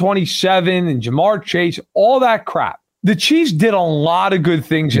 3rd and 27 and Jamar Chase, all that crap, the Chiefs did a lot of good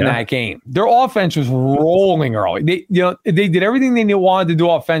things in that game. Their offense was rolling early. They did everything they wanted to do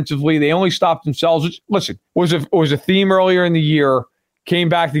offensively. They only stopped themselves, which, listen, was a theme earlier in the year, came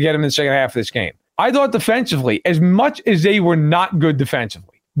back to get them in the second half of this game. I thought defensively, as much as they were not good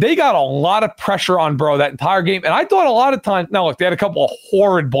defensively, they got a lot of pressure on Burrow that entire game. And I thought a lot of times, now look, they had a couple of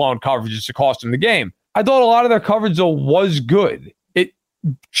horrid blown coverages to cost them the game. I thought a lot of their coverage, though, was good.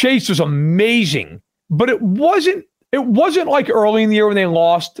 Chase was amazing, but it wasn't like early in the year when they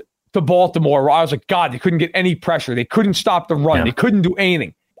lost to Baltimore, where I was like, God, they couldn't get any pressure. They couldn't stop the run. They couldn't do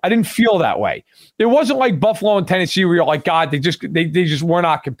anything. I didn't feel that way. It wasn't like Buffalo and Tennessee where you're like, God, they just were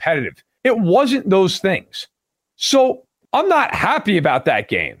not competitive. It wasn't those things. So I'm not happy about that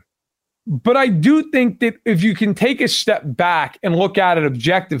game. But I do think that if you can take a step back and look at it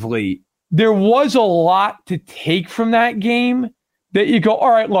objectively, there was a lot to take from that game that you go, all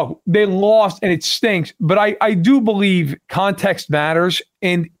right, look, they lost and it stinks. But I do believe context matters.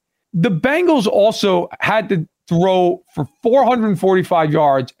 And the Bengals also had to throw for 445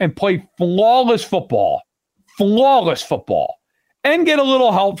 yards and play flawless football flawless football and get a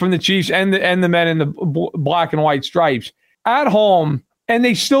little help from the Chiefs and the men in the black and white stripes at home, and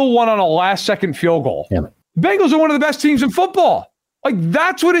they still won on a last-second field goal. Yeah. The Bengals are one of the best teams in football. Like,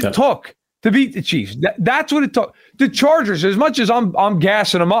 that's what it took to beat the Chiefs. That's what it took. The Chargers, as much as I'm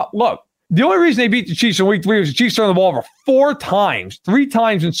gassing them up, look, the only reason they beat the Chiefs in week 3 was the Chiefs turned the ball over 4 times, 3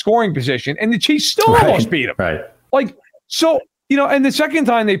 times in scoring position, and the Chiefs still almost beat them. Right. Like, so, and the second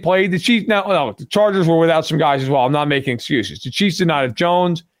time they played, the Chiefs, the Chargers were without some guys as well. I'm not making excuses. The Chiefs did not have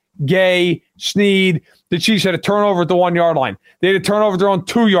Jones, Gay, Snead. The Chiefs had a turnover at the 1-yard line. They had a turnover at their own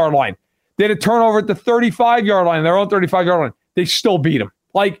 2-yard line. They had a turnover at the 35-yard line, their own 35-yard line. They still beat them.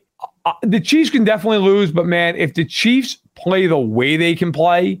 Like, the Chiefs can definitely lose, but man, if the Chiefs play the way they can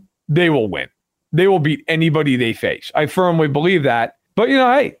play, they will win. They will beat anybody they face. I firmly believe that. But,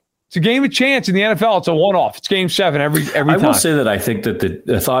 hey, it's a game of chance. In the NFL, it's a one-off. It's game 7 every time. I will say that I think that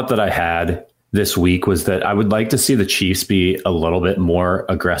the thought that I had this week was that I would like to see the Chiefs be a little bit more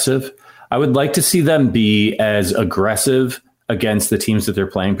aggressive. I would like to see them be as aggressive against the teams that they're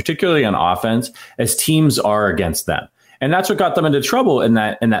playing, particularly on offense, as teams are against them. And that's what got them into trouble in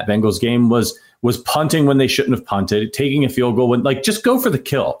that Bengals game was punting when they shouldn't have punted, taking a field goal when, like, just go for the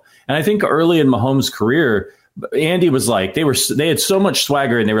kill. And I think early in Mahomes' career, Andy was like, they had so much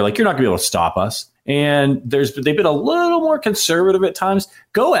swagger and they were like, you're not gonna be able to stop us. And they've been a little more conservative at times.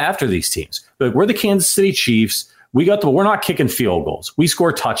 Go after these teams. Like, we're the Kansas City Chiefs. We're not kicking field goals. We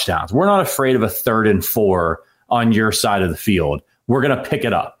score touchdowns. We're not afraid of a 3rd and 4 on your side of the field. We're going to pick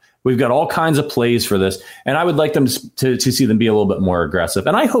it up. We've got all kinds of plays for this. And I would like them to see them be a little bit more aggressive.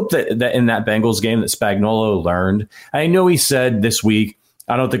 And I hope that in that Bengals game that Spagnuolo learned. I know he said this week,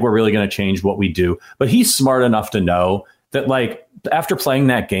 I don't think we're really going to change what we do. But he's smart enough to know that, like, after playing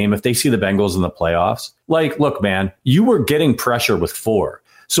that game, if they see the Bengals in the playoffs, like, look, man, you were getting pressure with 4.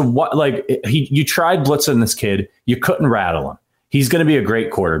 So what? Like, you tried blitzing this kid, you couldn't rattle him. He's going to be a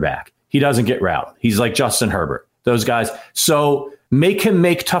great quarterback. He doesn't get rattled. He's like Justin Herbert, those guys. So make him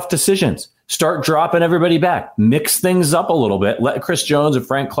make tough decisions. Start dropping everybody back. Mix things up a little bit. Let Chris Jones and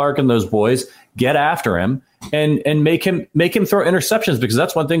Frank Clark and those boys get after him and make him throw interceptions, because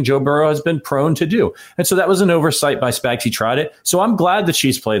that's one thing Joe Burrow has been prone to do. And so that was an oversight by Spags. He tried it. So I'm glad the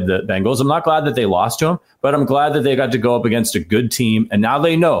Chiefs played the Bengals. I'm not glad that they lost to him, but I'm glad that they got to go up against a good team. And now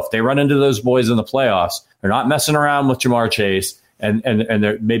they know if they run into those boys in the playoffs, they're not messing around with Jamar Chase and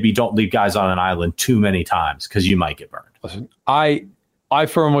they're, maybe don't leave guys on an island too many times because you might get burned. Listen, I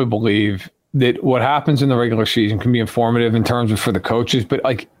firmly believe that what happens in the regular season can be informative in terms of for the coaches, but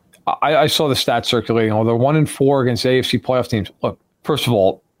like I saw the stats circulating. They're 1-4 against AFC playoff teams. Look, first of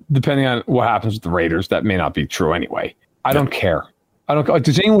all, depending on what happens with the Raiders, that may not be true anyway. I don't care. Like,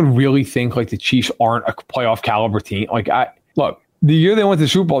 does anyone really think like the Chiefs aren't a playoff caliber team? Like, look, the year they went to the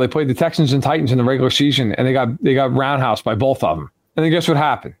Super Bowl, they played the Texans and Titans in the regular season, and they got roundhoused by both of them. And then guess what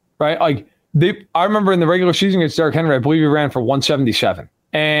happened, right? Like, I remember in the regular season against Derrick Henry, I believe he ran for 177.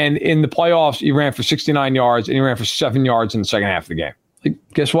 And in the playoffs, he ran for 69 yards, and he ran for 7 yards in the second half of the game. Like,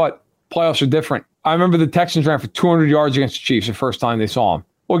 guess what? Playoffs are different. I remember the Texans ran for 200 yards against the Chiefs the first time they saw him.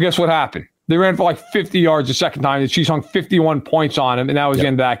 Well, guess what happened? They ran for like 50 yards the second time. The Chiefs hung 51 points on him, and that was the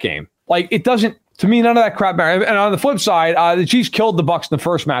end of that game. Like, it doesn't, to me, none of that crap matters. And on the flip side, the Chiefs killed the Bucs in the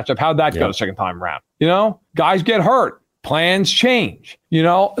first matchup. How'd that go the second time around? You know, guys get hurt. Plans change, you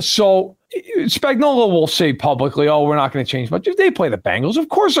know? So Spagnuolo will say publicly, oh, we're not going to change much. If they play the Bengals, of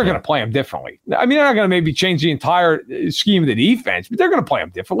course they're going to play them differently. I mean, they're not going to maybe change the entire scheme of the defense, but they're going to play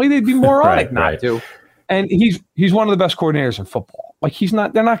them differently. They'd be moronic not to. And he's one of the best coordinators in football. Like,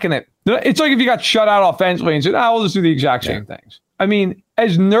 they're not going to, it's like if you got shut out offensively and said, we'll just do the exact same things. I mean,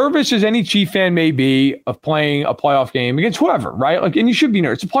 as nervous as any Chief fan may be of playing a playoff game against whoever, right? Like, and you should be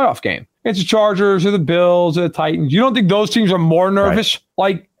nervous. It's a playoff game. It's the Chargers or the Bills or the Titans. You don't think those teams are more nervous?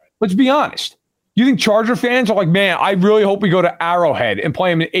 Right. Like, let's be honest. You think Charger fans are like, man, I really hope we go to Arrowhead and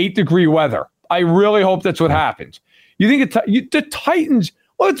play them in 8-degree weather. I really hope that's what happens. You think the Titans,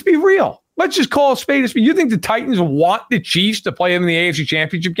 let's be real. Let's just call a spade a spade. You think the Titans want the Chiefs to play them in the AFC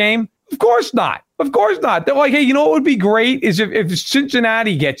Championship game? Of course not. Of course not. They're like, hey, you know what would be great is if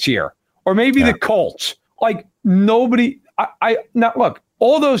Cincinnati gets here, or maybe the Colts. Like, nobody. Now look,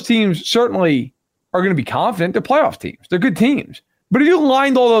 all those teams certainly are going to be confident. They're playoff teams. They're good teams. But if you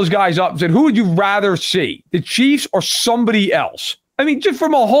lined all those guys up and said, who would you rather see, the Chiefs or somebody else? I mean, just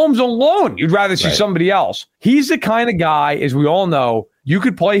from Mahomes alone, you'd rather see somebody else. He's the kind of guy, as we all know, you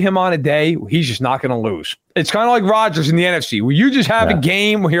could play him on a day where he's just not going to lose. It's kind of like Rodgers in the NFC, where you just have a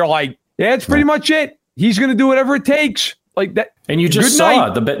game where you're like, yeah, it's pretty much it. He's going to do whatever it takes. Like that. And you just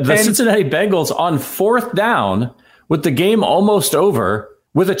saw the Cincinnati Bengals on 4th down with the game almost over.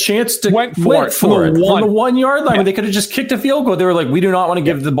 with a chance to went for it from the 1 yard line. Yeah. They could have just kicked a field goal. They were like, we do not want to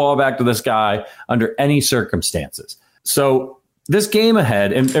give the ball back to this guy under any circumstances. So this game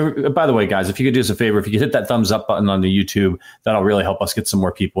ahead, and by the way, guys, if you could do us a favor, if you could hit that thumbs up button on the YouTube, that'll really help us get some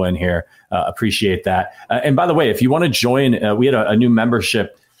more people in here. Appreciate that. And by the way, if you want to join, we had a new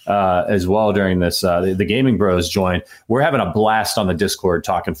membership as well during this. The Gaming Bros joined. We're having a blast on the Discord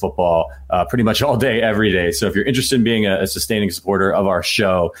talking football pretty much all day, every day. So if you're interested in being a sustaining supporter of our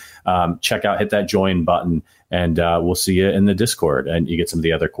show, hit that join button, and we'll see you in the Discord, and you get some of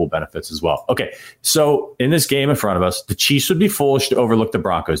the other cool benefits as well. Okay, so in this game in front of us, the Chiefs would be foolish to overlook the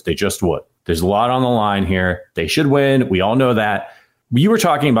Broncos. They just would. There's a lot on the line here. They should win. We all know that. You were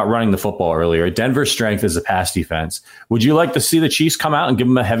talking about running the football earlier. Denver's strength is a pass defense. Would you like to see the Chiefs come out and give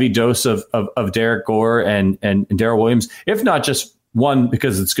them a heavy dose of Derek Gore and Darrell Williams? If not just one,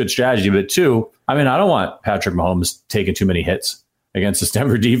 because it's good strategy, but two, I mean, I don't want Patrick Mahomes taking too many hits against this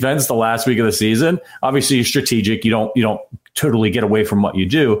Denver defense the last week of the season. Obviously, you're strategic. You don't totally get away from what you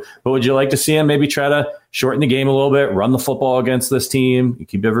do. But would you like to see him maybe try to shorten the game a little bit, run the football against this team,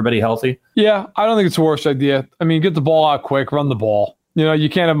 keep everybody healthy? Yeah, I don't think it's the worst idea. I mean, get the ball out quick, run the ball. You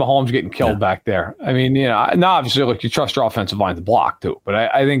can't have Mahomes getting killed back there. I mean, now obviously, look, you trust your offensive line to block too. But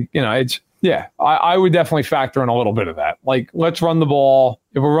I think, I would definitely factor in a little bit of that. Like, let's run the ball.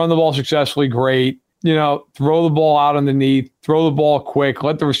 If we run the ball successfully, great. Throw the ball out underneath, throw the ball quick,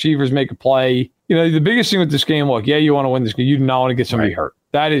 let the receivers make a play. The biggest thing with this game, look, you want to win this game. You do not want to get somebody hurt.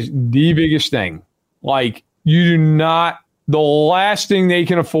 That is the biggest thing. Like, the last thing they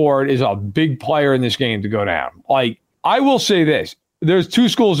can afford is a big player in this game to go down. Like, I will say this. There's two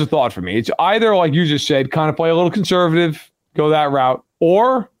schools of thought for me. It's either, like you just said, kind of play a little conservative, go that route,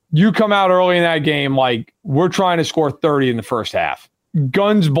 or you come out early in that game like we're trying to score 30 in the first half.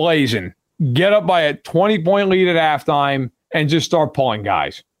 Guns blazing. Get up by a 20-point lead at halftime and just start pulling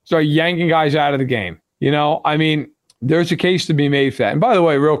guys. Start yanking guys out of the game. I mean, there's a case to be made for that. And by the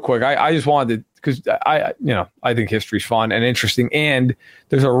way, real quick, I just wanted to, because I think history's fun and interesting, and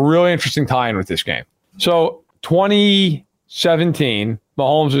there's a really interesting tie-in with this game. So 2017,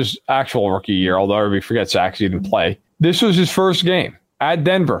 Mahomes' actual rookie year, although everybody forgets Zach didn't play. This was his first game at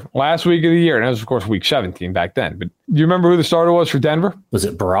Denver, last week of the year. And that was, of course, week 17 back then. But do you remember who the starter was for Denver? Was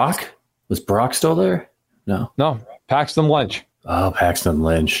it Brock? Was Brock still there? No, Paxton Lynch. Oh, Paxton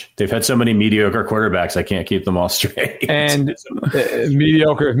Lynch. They've had so many mediocre quarterbacks, I can't keep them all straight. And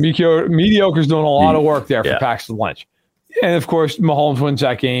mediocre's doing a lot of work there for Paxton Lynch. And, of course, Mahomes wins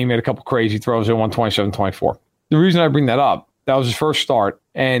that game. He had a couple crazy throws in 127-24. The reason I bring that up, that was his first start.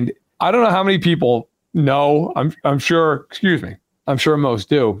 And I don't know how many people know. I'm sure most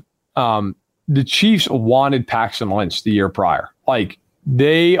do. The Chiefs wanted Paxton Lynch the year prior. Like,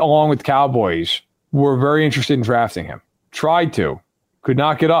 they, along with Cowboys, were very interested in drafting him. Tried to. Could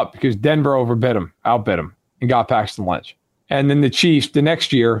not get up because Denver outbid him, and got Paxton Lynch. And then the Chiefs, the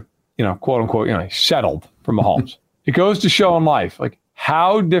next year, quote unquote, settled for Mahomes. It goes to show in life, like,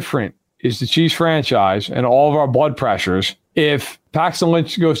 how different is the Chiefs franchise and all of our blood pressures if Paxton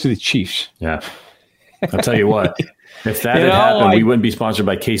Lynch goes to the Chiefs? Yeah. I'll tell you what, if that had happened, we wouldn't be sponsored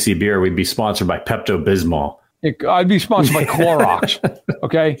by KC Beer. We'd be sponsored by Pepto-Bismol. I'd be sponsored by Clorox.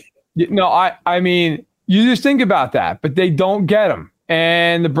 Okay. No, I mean, you just think about that, but they don't get them.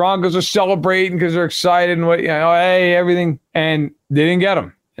 And the Broncos are celebrating because they're excited and hey, everything. And they didn't get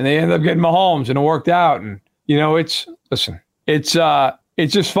them. And they ended up getting Mahomes, and it worked out. And, it's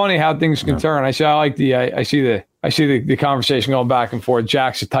just funny how things can turn. I see the conversation going back and forth.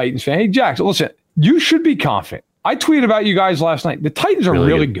 Jack's a Titans fan. Hey, Jack, listen, you should be confident. I tweeted about you guys last night. The Titans are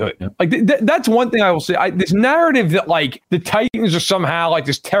really good. Yeah. Like that's one thing I will say. This narrative that like the Titans are somehow like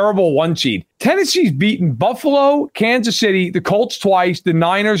this terrible one seed. Tennessee's beaten Buffalo, Kansas City, the Colts twice, the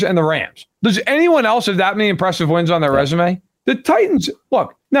Niners, and the Rams. Does anyone else have that many impressive wins on their resume? The Titans,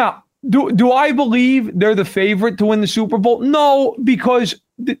 look, now, do I believe they're the favorite to win the Super Bowl? No, because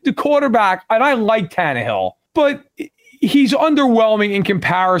the quarterback, and I like Tannehill, but he's underwhelming in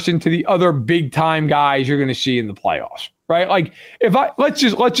comparison to the other big time guys you're going to see in the playoffs, right? Like let's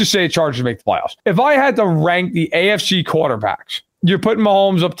just say the Chargers make the playoffs. If I had to rank the AFC quarterbacks, you're putting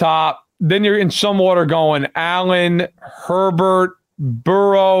Mahomes up top, then you're in some order going Allen, Herbert,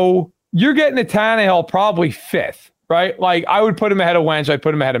 Burrow. You're getting a Tannehill probably fifth, right? Like I would put him ahead of Wentz. I'd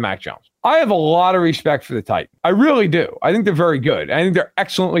put him ahead of Mac Jones. I have a lot of respect for the Titans. I really do. I think they're very good. I think they're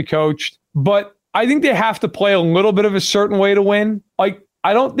excellently coached, but I think they have to play a little bit of a certain way to win. Like,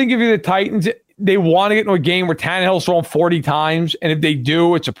 I don't think if you're the Titans, they want to get into a game where Tannehill's thrown 40 times, and if they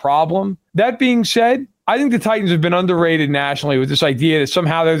do, it's a problem. That being said, I think the Titans have been underrated nationally with this idea that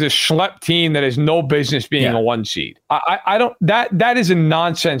somehow they're this schlep team that has no business being a 1 seed. I don't, that is a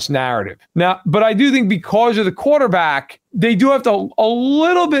nonsense narrative. Now, but I do think because of the quarterback, they do have to a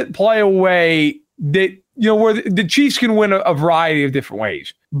little bit play away that, where the Chiefs can win a variety of different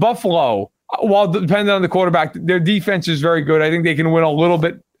ways. Buffalo, while depending on the quarterback, their defense is very good. I think they can win a little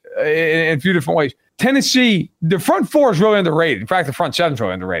bit in a few different ways. Tennessee, the front four is really underrated. In fact, the front seven is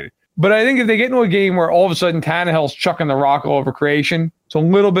really underrated. But I think if they get into a game where all of a sudden Tannehill's chucking the rock all over creation, it's a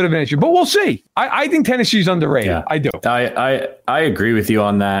little bit of an issue. But we'll see. I think Tennessee's underrated. Yeah, I do. I agree with you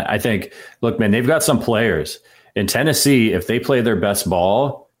on that. I think, look, man, they've got some players. In Tennessee, if they play their best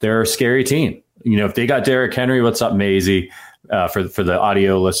ball, they're a scary team. If they got Derrick Henry, what's up, Maisie? For the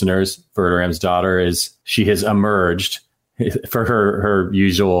audio listeners, Verderam's daughter she has emerged for her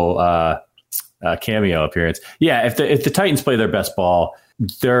usual cameo appearance. Yeah, if the Titans play their best ball,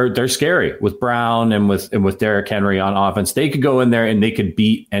 they're scary with Brown and with Derrick Henry on offense. They could go in there and they could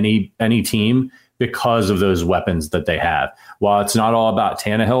beat any team because of those weapons that they have. While it's not all about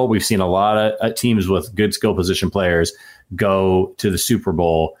Tannehill, we've seen a lot of teams with good skill position players go to the Super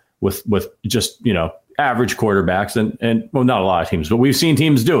Bowl with just average quarterbacks and well, not a lot of teams, but we've seen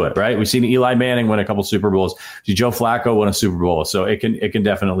teams do it, right? We've seen Eli Manning win a couple Super Bowls. Joe Flacco win a Super Bowl, so it can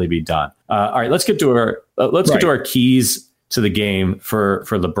definitely be done. All right, let's get to our keys to the game for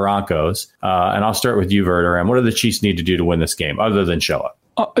the Broncos, and I'll start with you, Verderam. What do the Chiefs need to do to win this game, other than show up?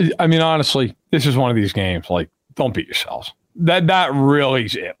 I mean, honestly, this is one of these games. Like, don't beat yourselves. That really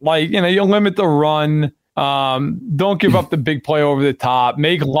is it. Like, you limit the run. Don't give up the big play over the top.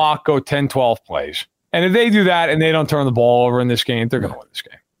 Make Locke go 10, 12 plays. And if they do that and they don't turn the ball over in this game, they're going to win this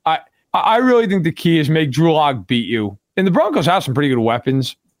game. I really think the key is make Drew Lock beat you. And the Broncos have some pretty good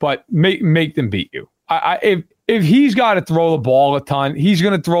weapons, but make them beat you. If he's got to throw the ball a ton, he's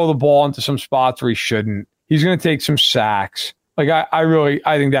going to throw the ball into some spots where he shouldn't. He's going to take some sacks. Like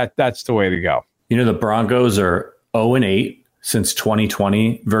I think that's the way to go. The Broncos are 0-8 since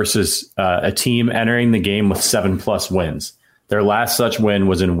 2020 versus a team entering the game with 7+ wins. Their last such win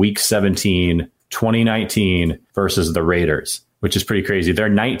was in Week 17, 2019 versus the Raiders, which is pretty crazy. They're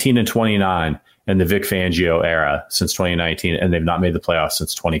 19-29 in the Vic Fangio era since 2019, and they've not made the playoffs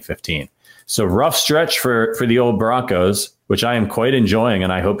since 2015. So rough stretch for the old Broncos, which I am quite enjoying,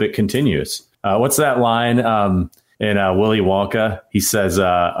 and I hope it continues. What's that line in Willy Wonka? He says,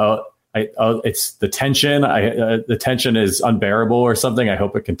 it's the tension. The tension is unbearable or something. I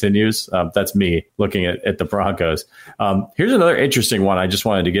hope it continues. That's me looking at the Broncos. Here's another interesting one I just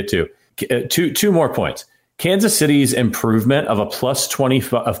wanted to get to. Two more points. Kansas City's improvement of plus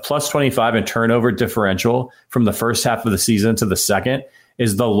 25 in turnover differential from the first half of the season to the second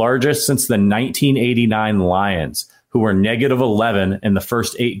is the largest since the 1989 Lions, who were -11 in the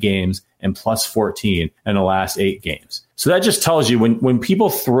first 8 games and plus 14 in the last 8 games. So that just tells you when people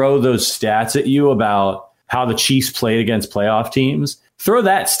throw those stats at you about how the Chiefs played against playoff teams, throw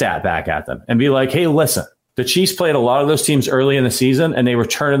that stat back at them and be like, hey, listen, the Chiefs played a lot of those teams early in the season and they were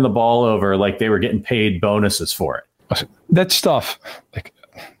turning the ball over like they were getting paid bonuses for it. Listen, that stuff, like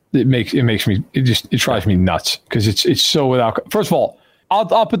it drives me nuts because it's so without. First of all,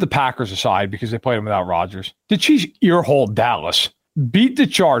 I'll put the Packers aside because they played them without Rodgers. The Chiefs earholed Dallas, beat the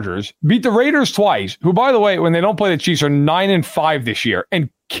Chargers, beat the Raiders twice, who, by the way, when they don't play the Chiefs, are 9-5 this year, and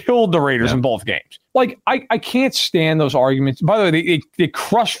killed the Raiders in both games. Like, I can't stand those arguments. By the way, they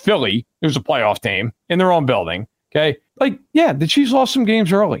crushed Philly. It was a playoff team in their own building. Okay. Like, yeah, the Chiefs lost some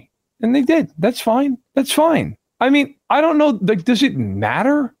games early, and they did. That's fine. That's fine. I mean, I don't know. Like, does it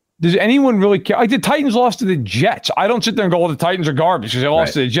matter? Does anyone really care? Like, the Titans lost to the Jets. I don't sit there and go, well, the Titans are garbage because they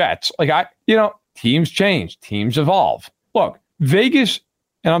lost to the Jets. Like, teams change. Teams evolve. Look, Vegas,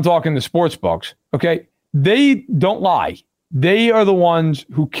 and I'm talking the sports books, okay, they don't lie. They are the ones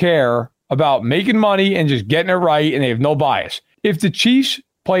who care about making money and just getting it right, and they have no bias. If the Chiefs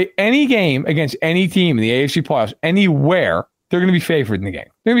play any game against any team in the AFC playoffs anywhere, they're going to be favored in the game.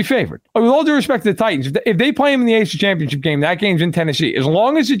 They're going to be favored. With all due respect to the Titans, if they play them in the AFC Championship game, that game's in Tennessee. As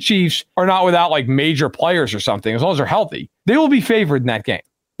long as the Chiefs are not without like major players or something, as long as they're healthy, they will be favored in that game.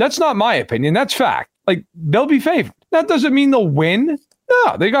 That's not my opinion. That's fact. Like, they'll be favored. That doesn't mean they'll win.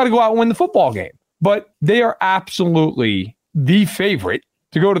 No, they got to go out and win the football game. But they are absolutely the favorite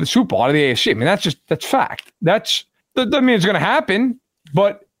to go to the Super Bowl out of the AFC. I mean, that's fact. That doesn't mean it's going to happen,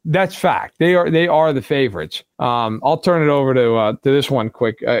 but that's fact. They are the favorites. I'll turn it over to this one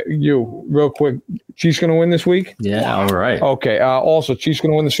quick. You, real quick. Chiefs going to win this week? Yeah, all right. Okay. Also, Chiefs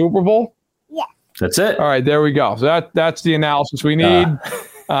going to win the Super Bowl? Yeah. That's it. All right, there we go. So that's the analysis we need.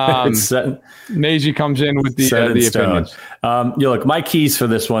 Nazy comes in with the opinions. Look, my keys for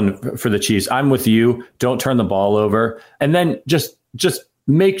this one for the Chiefs. I'm with you. Don't turn the ball over, and then just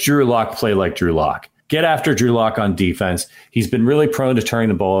make Drew Lock play like Drew Lock. Get after Drew Lock on defense. He's been really prone to turning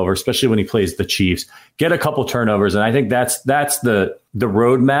the ball over, especially when he plays the Chiefs. Get a couple turnovers, and I think that's the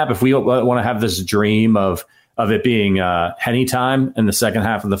roadmap. If we want to have this dream of it being Henny time in the second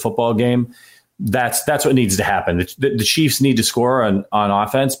half of the football game, that's what needs to happen. The Chiefs need to score on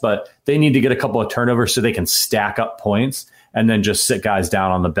offense, but they need to get a couple of turnovers so they can stack up points and then just sit guys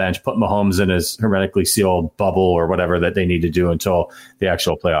down on the bench, put Mahomes in his hermetically sealed bubble or whatever that they need to do until the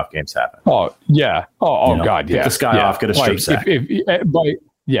actual playoff games happen. Oh, yeah. God, yeah. Get this guy off, get a strip sack.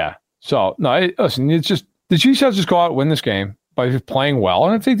 So, no, listen, it's just the Chiefs have to just go out and win this game by just playing well.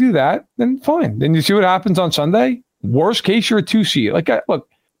 And if they do that, then fine. Then you see what happens on Sunday. Worst case, you're a 2 seed. Look,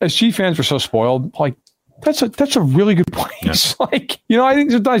 as Chief fans, we're so spoiled. Like, that's a really good place. Yeah. I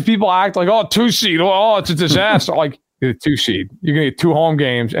think sometimes people act like, 2 seed. Oh, it's a disaster. Like, you're a 2 seed. You're going to get 2 home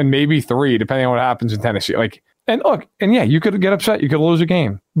games and maybe 3, depending on what happens in Tennessee. You could get upset. You could lose a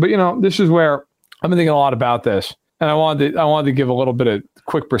game. But, this is where I've been thinking a lot about this. And I wanted to give a little bit of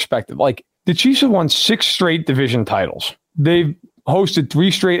quick perspective. Like, the Chiefs have won 6 straight division titles. They've hosted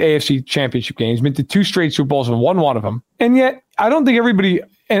 3 straight AFC championship games, been to 2 straight Super Bowls and won one of them. And yet, I don't think everybody,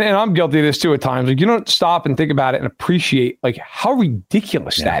 and I'm guilty of this too at times, you don't stop and think about it and appreciate how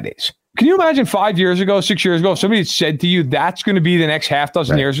ridiculous that is. Can you imagine 5 years ago, 6 years ago, if somebody had said to you, that's going to be the next half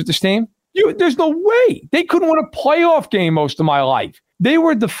dozen years with this team? There's no way. They couldn't win a playoff game most of my life. They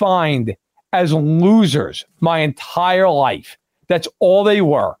were defined as losers my entire life. That's all they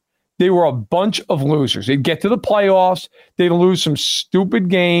were. They were a bunch of losers. They'd get to the playoffs. They'd lose some stupid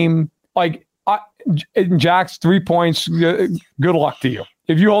game. Jack's 3 points, good luck to you.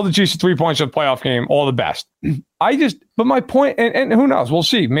 If you hold the Chiefs to 3 points in a playoff game, all the best. But my point, and who knows, we'll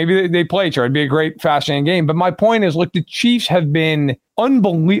see. Maybe they play each other. It'd be a great, fascinating game. But my point is, the Chiefs have been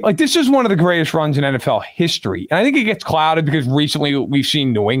unbelievable. This is one of the greatest runs in NFL history. And I think it gets clouded because recently we've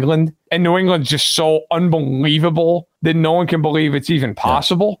seen New England. And New England's just so unbelievable that no one can believe it's even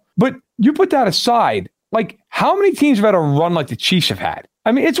possible. Yeah. But you put that aside, how many teams have had a run like the Chiefs have had?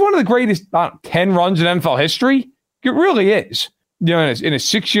 I mean, it's one of the greatest 10 runs in NFL history. It really is. In a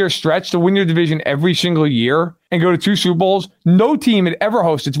 6-year stretch to win your division every single year and go to 2 Super Bowls, no team had ever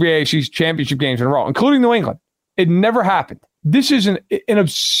hosted 3 AFC championship games in a row, including New England. It never happened. This is an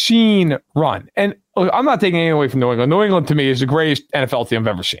obscene run. And I'm not taking anything away from New England. New England, to me, is the greatest NFL team I've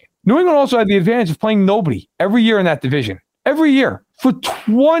ever seen. New England also had the advantage of playing nobody every year in that division. Every year. For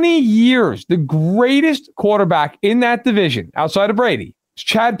 20 years, the greatest quarterback in that division, outside of Brady, is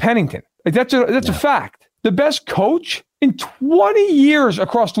Chad Pennington. That's a fact. The best coach in 20 years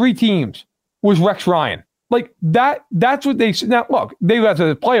across 3 teams was Rex Ryan. That's what they said. Now, look, they got to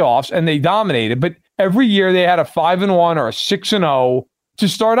the playoffs and they dominated, but every year they had a 5-1 or a 6-0 to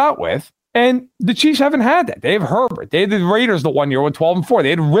start out with. And the Chiefs haven't had that. They have Herbert. They had the Raiders the one year with 12-4. They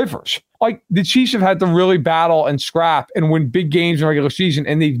had Rivers. The Chiefs have had to really battle and scrap and win big games in regular season,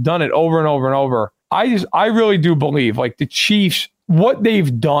 and they've done it over and over and over. I really do believe, the Chiefs, what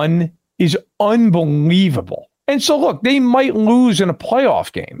they've done is unbelievable. And so, look, they might lose in a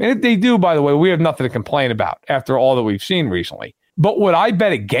playoff game. And if they do, by the way, we have nothing to complain about after all that we've seen recently. But would I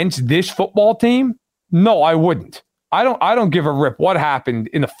bet against this football team? No, I wouldn't. I don't give a rip what happened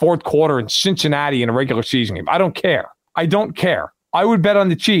in the fourth quarter in Cincinnati in a regular season game. I don't care. I would bet on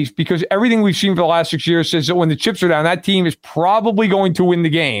the Chiefs because everything we've seen for the last 6 years says that when the chips are down, that team is probably going to win the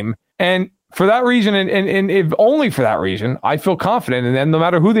game. And for that reason, and if only for that reason, I feel confident in them no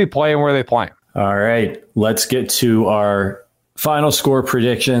matter who they play and where they play. All right, let's get to our final score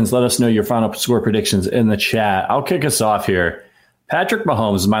predictions. Let us know your final score predictions in the chat. I'll kick us off here. Patrick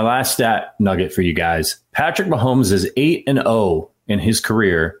Mahomes, my last stat nugget for you guys. Patrick Mahomes is 8-0 in his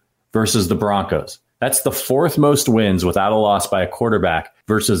career versus the Broncos. That's the 4th most wins without a loss by a quarterback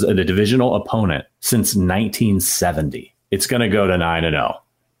versus a divisional opponent since 1970. It's going to go to 9-0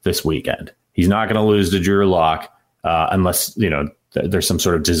 this weekend. He's not going to lose to Drew Lock unless, there's some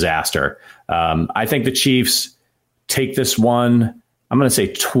sort of disaster. I think the Chiefs take this one, I'm going to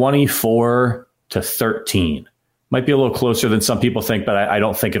say 24-13. Might be a little closer than some people think, but I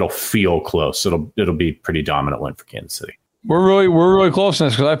don't think it'll feel close. It'll be pretty dominant win for Kansas City. We're really close in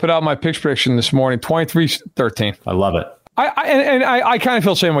this because I put out my pick prediction this morning, 23-13. I love it. I kind of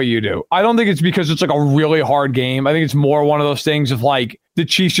feel the same way you do. I don't think it's because it's a really hard game. I think it's more one of those things of the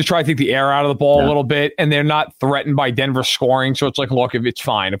Chiefs just try to take the air out of the ball a little bit, and they're not threatened by Denver scoring. So it's look, if it's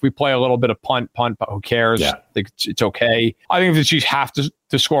fine. If we play a little bit of punt, but who cares? Yeah. I think it's okay. I think if the Chiefs have to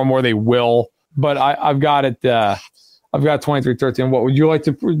score more, they will. But I've got it. I've got 23-13. What would you like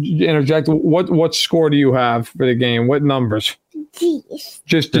to interject? What score do you have for the game? What numbers? Chiefs.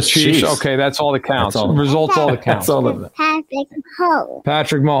 Just the Chiefs. Okay, that's all that counts. Results all that counts. Patrick Mahomes.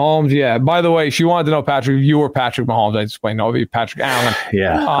 Patrick Mahomes, yeah. By the way, she wanted to know, Patrick, you were Patrick Mahomes. I explained, no, it'd be Patrick Allen.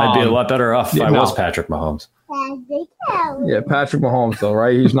 Yeah, I'd be a lot better off if I was Patrick Mahomes. Yeah, Patrick Mahomes, though,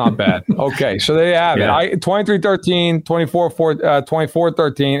 right? He's not bad. Okay, so there you have it. 23-13,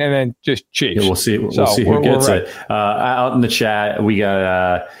 24-13, and then just Chiefs. Yeah, we'll see who gets it. Out in the chat, we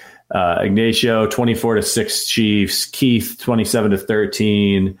got Ignacio 24-6 Chiefs, Keith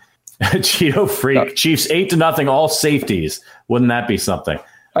 27-13, Cheeto Freak Chiefs 8-0, all safeties. Wouldn't that be something?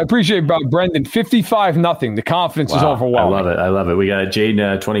 I appreciate Brendan 55-0. The confidence is overwhelming. I love it. We got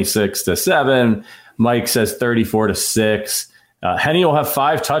Jaden 26-7. Mike says 34-6. Henny will have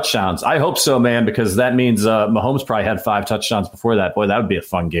 5 touchdowns. I hope so, man, because that means Mahomes probably had 5 touchdowns before that. Boy, that would be a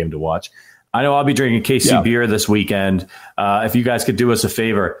fun game to watch. I know I'll be drinking KC beer this weekend. If you guys could do us a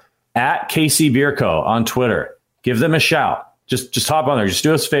favor, at KC Beer Co. on Twitter, give them a shout. Just hop on there. Just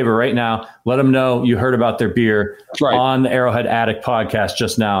do us a favor right now. Let them know you heard about their beer on the Arrowhead Addict podcast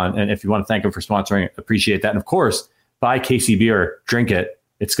just now. And if you want to thank them for sponsoring, appreciate that. And of course, buy KC Beer, drink it.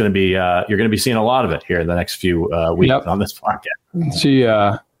 It's going to be you're going to be seeing a lot of it here in the next few weeks on this podcast. See,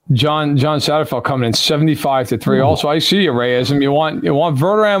 John Satterfeld coming in 75-3. Also, I see you, Reyes. You want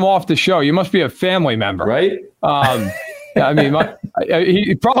Verderam off the show. You must be a family member, right? I mean,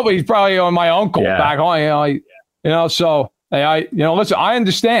 he's probably on my uncle back home. So listen, I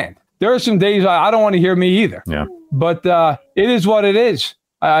understand. There are some days I don't want to hear me either. Yeah, but it is what it is.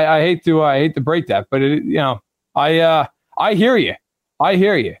 I hate to break that, but I hear you. I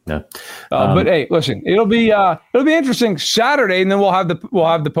hear you. Yeah. But hey, listen, it'll be interesting Saturday, and then we'll have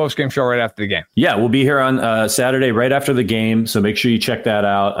the post game show right after the game. Yeah, we'll be here on Saturday right after the game, so make sure you check that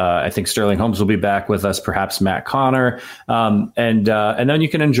out. I think Sterling Holmes will be back with us, perhaps Matt Connor, and then you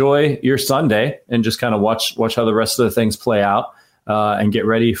can enjoy your Sunday and just kind of watch how the rest of the things play out and get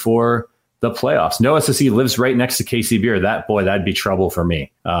ready for the playoffs. No SSE lives right next to KC Beer. That'd be trouble for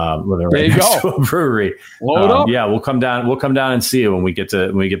me. Living right next to a brewery. Load up. Yeah, we'll come down and see you when we get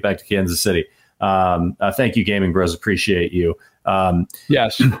back to Kansas City. Thank you, Gaming Bros. Appreciate you.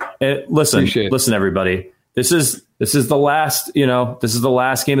 Yes. Listen, everybody. This is the last. This is the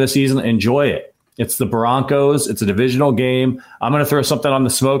last game of the season. Enjoy it. It's the Broncos. It's a divisional game. I'm going to throw something on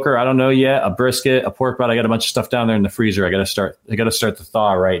the smoker. I don't know yet. A brisket, a pork butt. I got a bunch of stuff down there in the freezer. I got to start the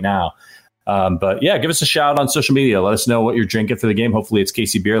thaw right now. But yeah, give us a shout on social media. Let us know what you're drinking for the game. Hopefully it's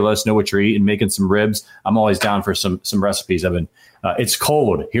KC Beer. Let us know what you're eating, making some ribs. I'm always down for some recipes. It's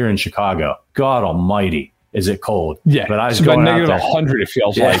cold here in Chicago. God almighty, is it cold? Yeah, but I was it's going about out there. -100. It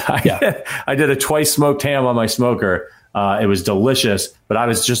feels like. I did a twice smoked ham on my smoker. It was delicious, but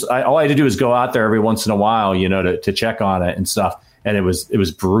all I had to do was go out there every once in a while, to check on it and stuff. And it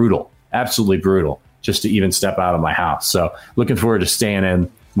was brutal, absolutely brutal, just to even step out of my house. So looking forward to staying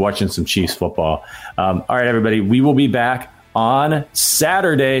in, watching some Chiefs football. All right, everybody, we will be back on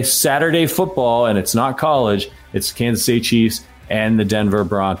Saturday football, and it's not college. It's Kansas City Chiefs and the Denver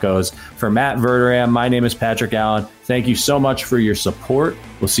Broncos. For Matt Verderam, my name is Patrick Allen. Thank you so much for your support.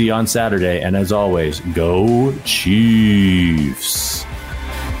 We'll see you on Saturday. And as always, go Chiefs.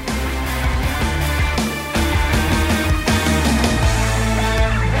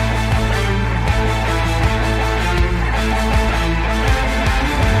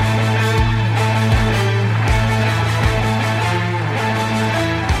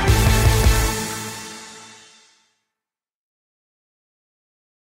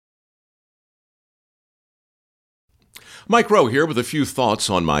 Mike Rowe here with a few thoughts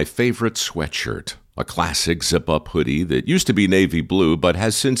on my favorite sweatshirt, a classic zip-up hoodie that used to be navy blue but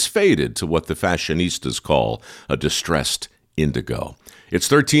has since faded to what the fashionistas call a distressed indigo. It's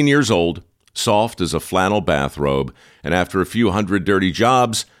 13 years old, soft as a flannel bathrobe, and after a few hundred dirty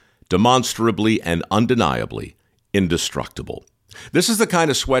jobs, demonstrably and undeniably indestructible. This is the kind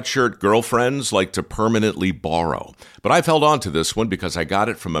of sweatshirt girlfriends like to permanently borrow, but I've held on to this one because I got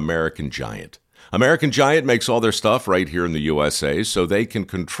it from American Giant. American Giant makes all their stuff right here in the USA so they can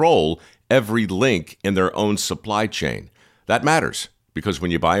control every link in their own supply chain. That matters because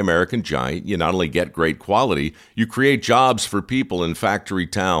when you buy American Giant, you not only get great quality, you create jobs for people in factory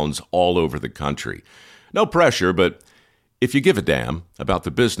towns all over the country. No pressure, but if you give a damn about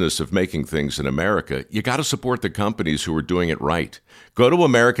the business of making things in America, you got to support the companies who are doing it right. Go to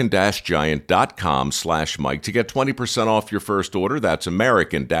american-giant.com/Mike to get 20% off your first order. That's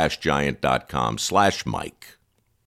american-giant.com/Mike.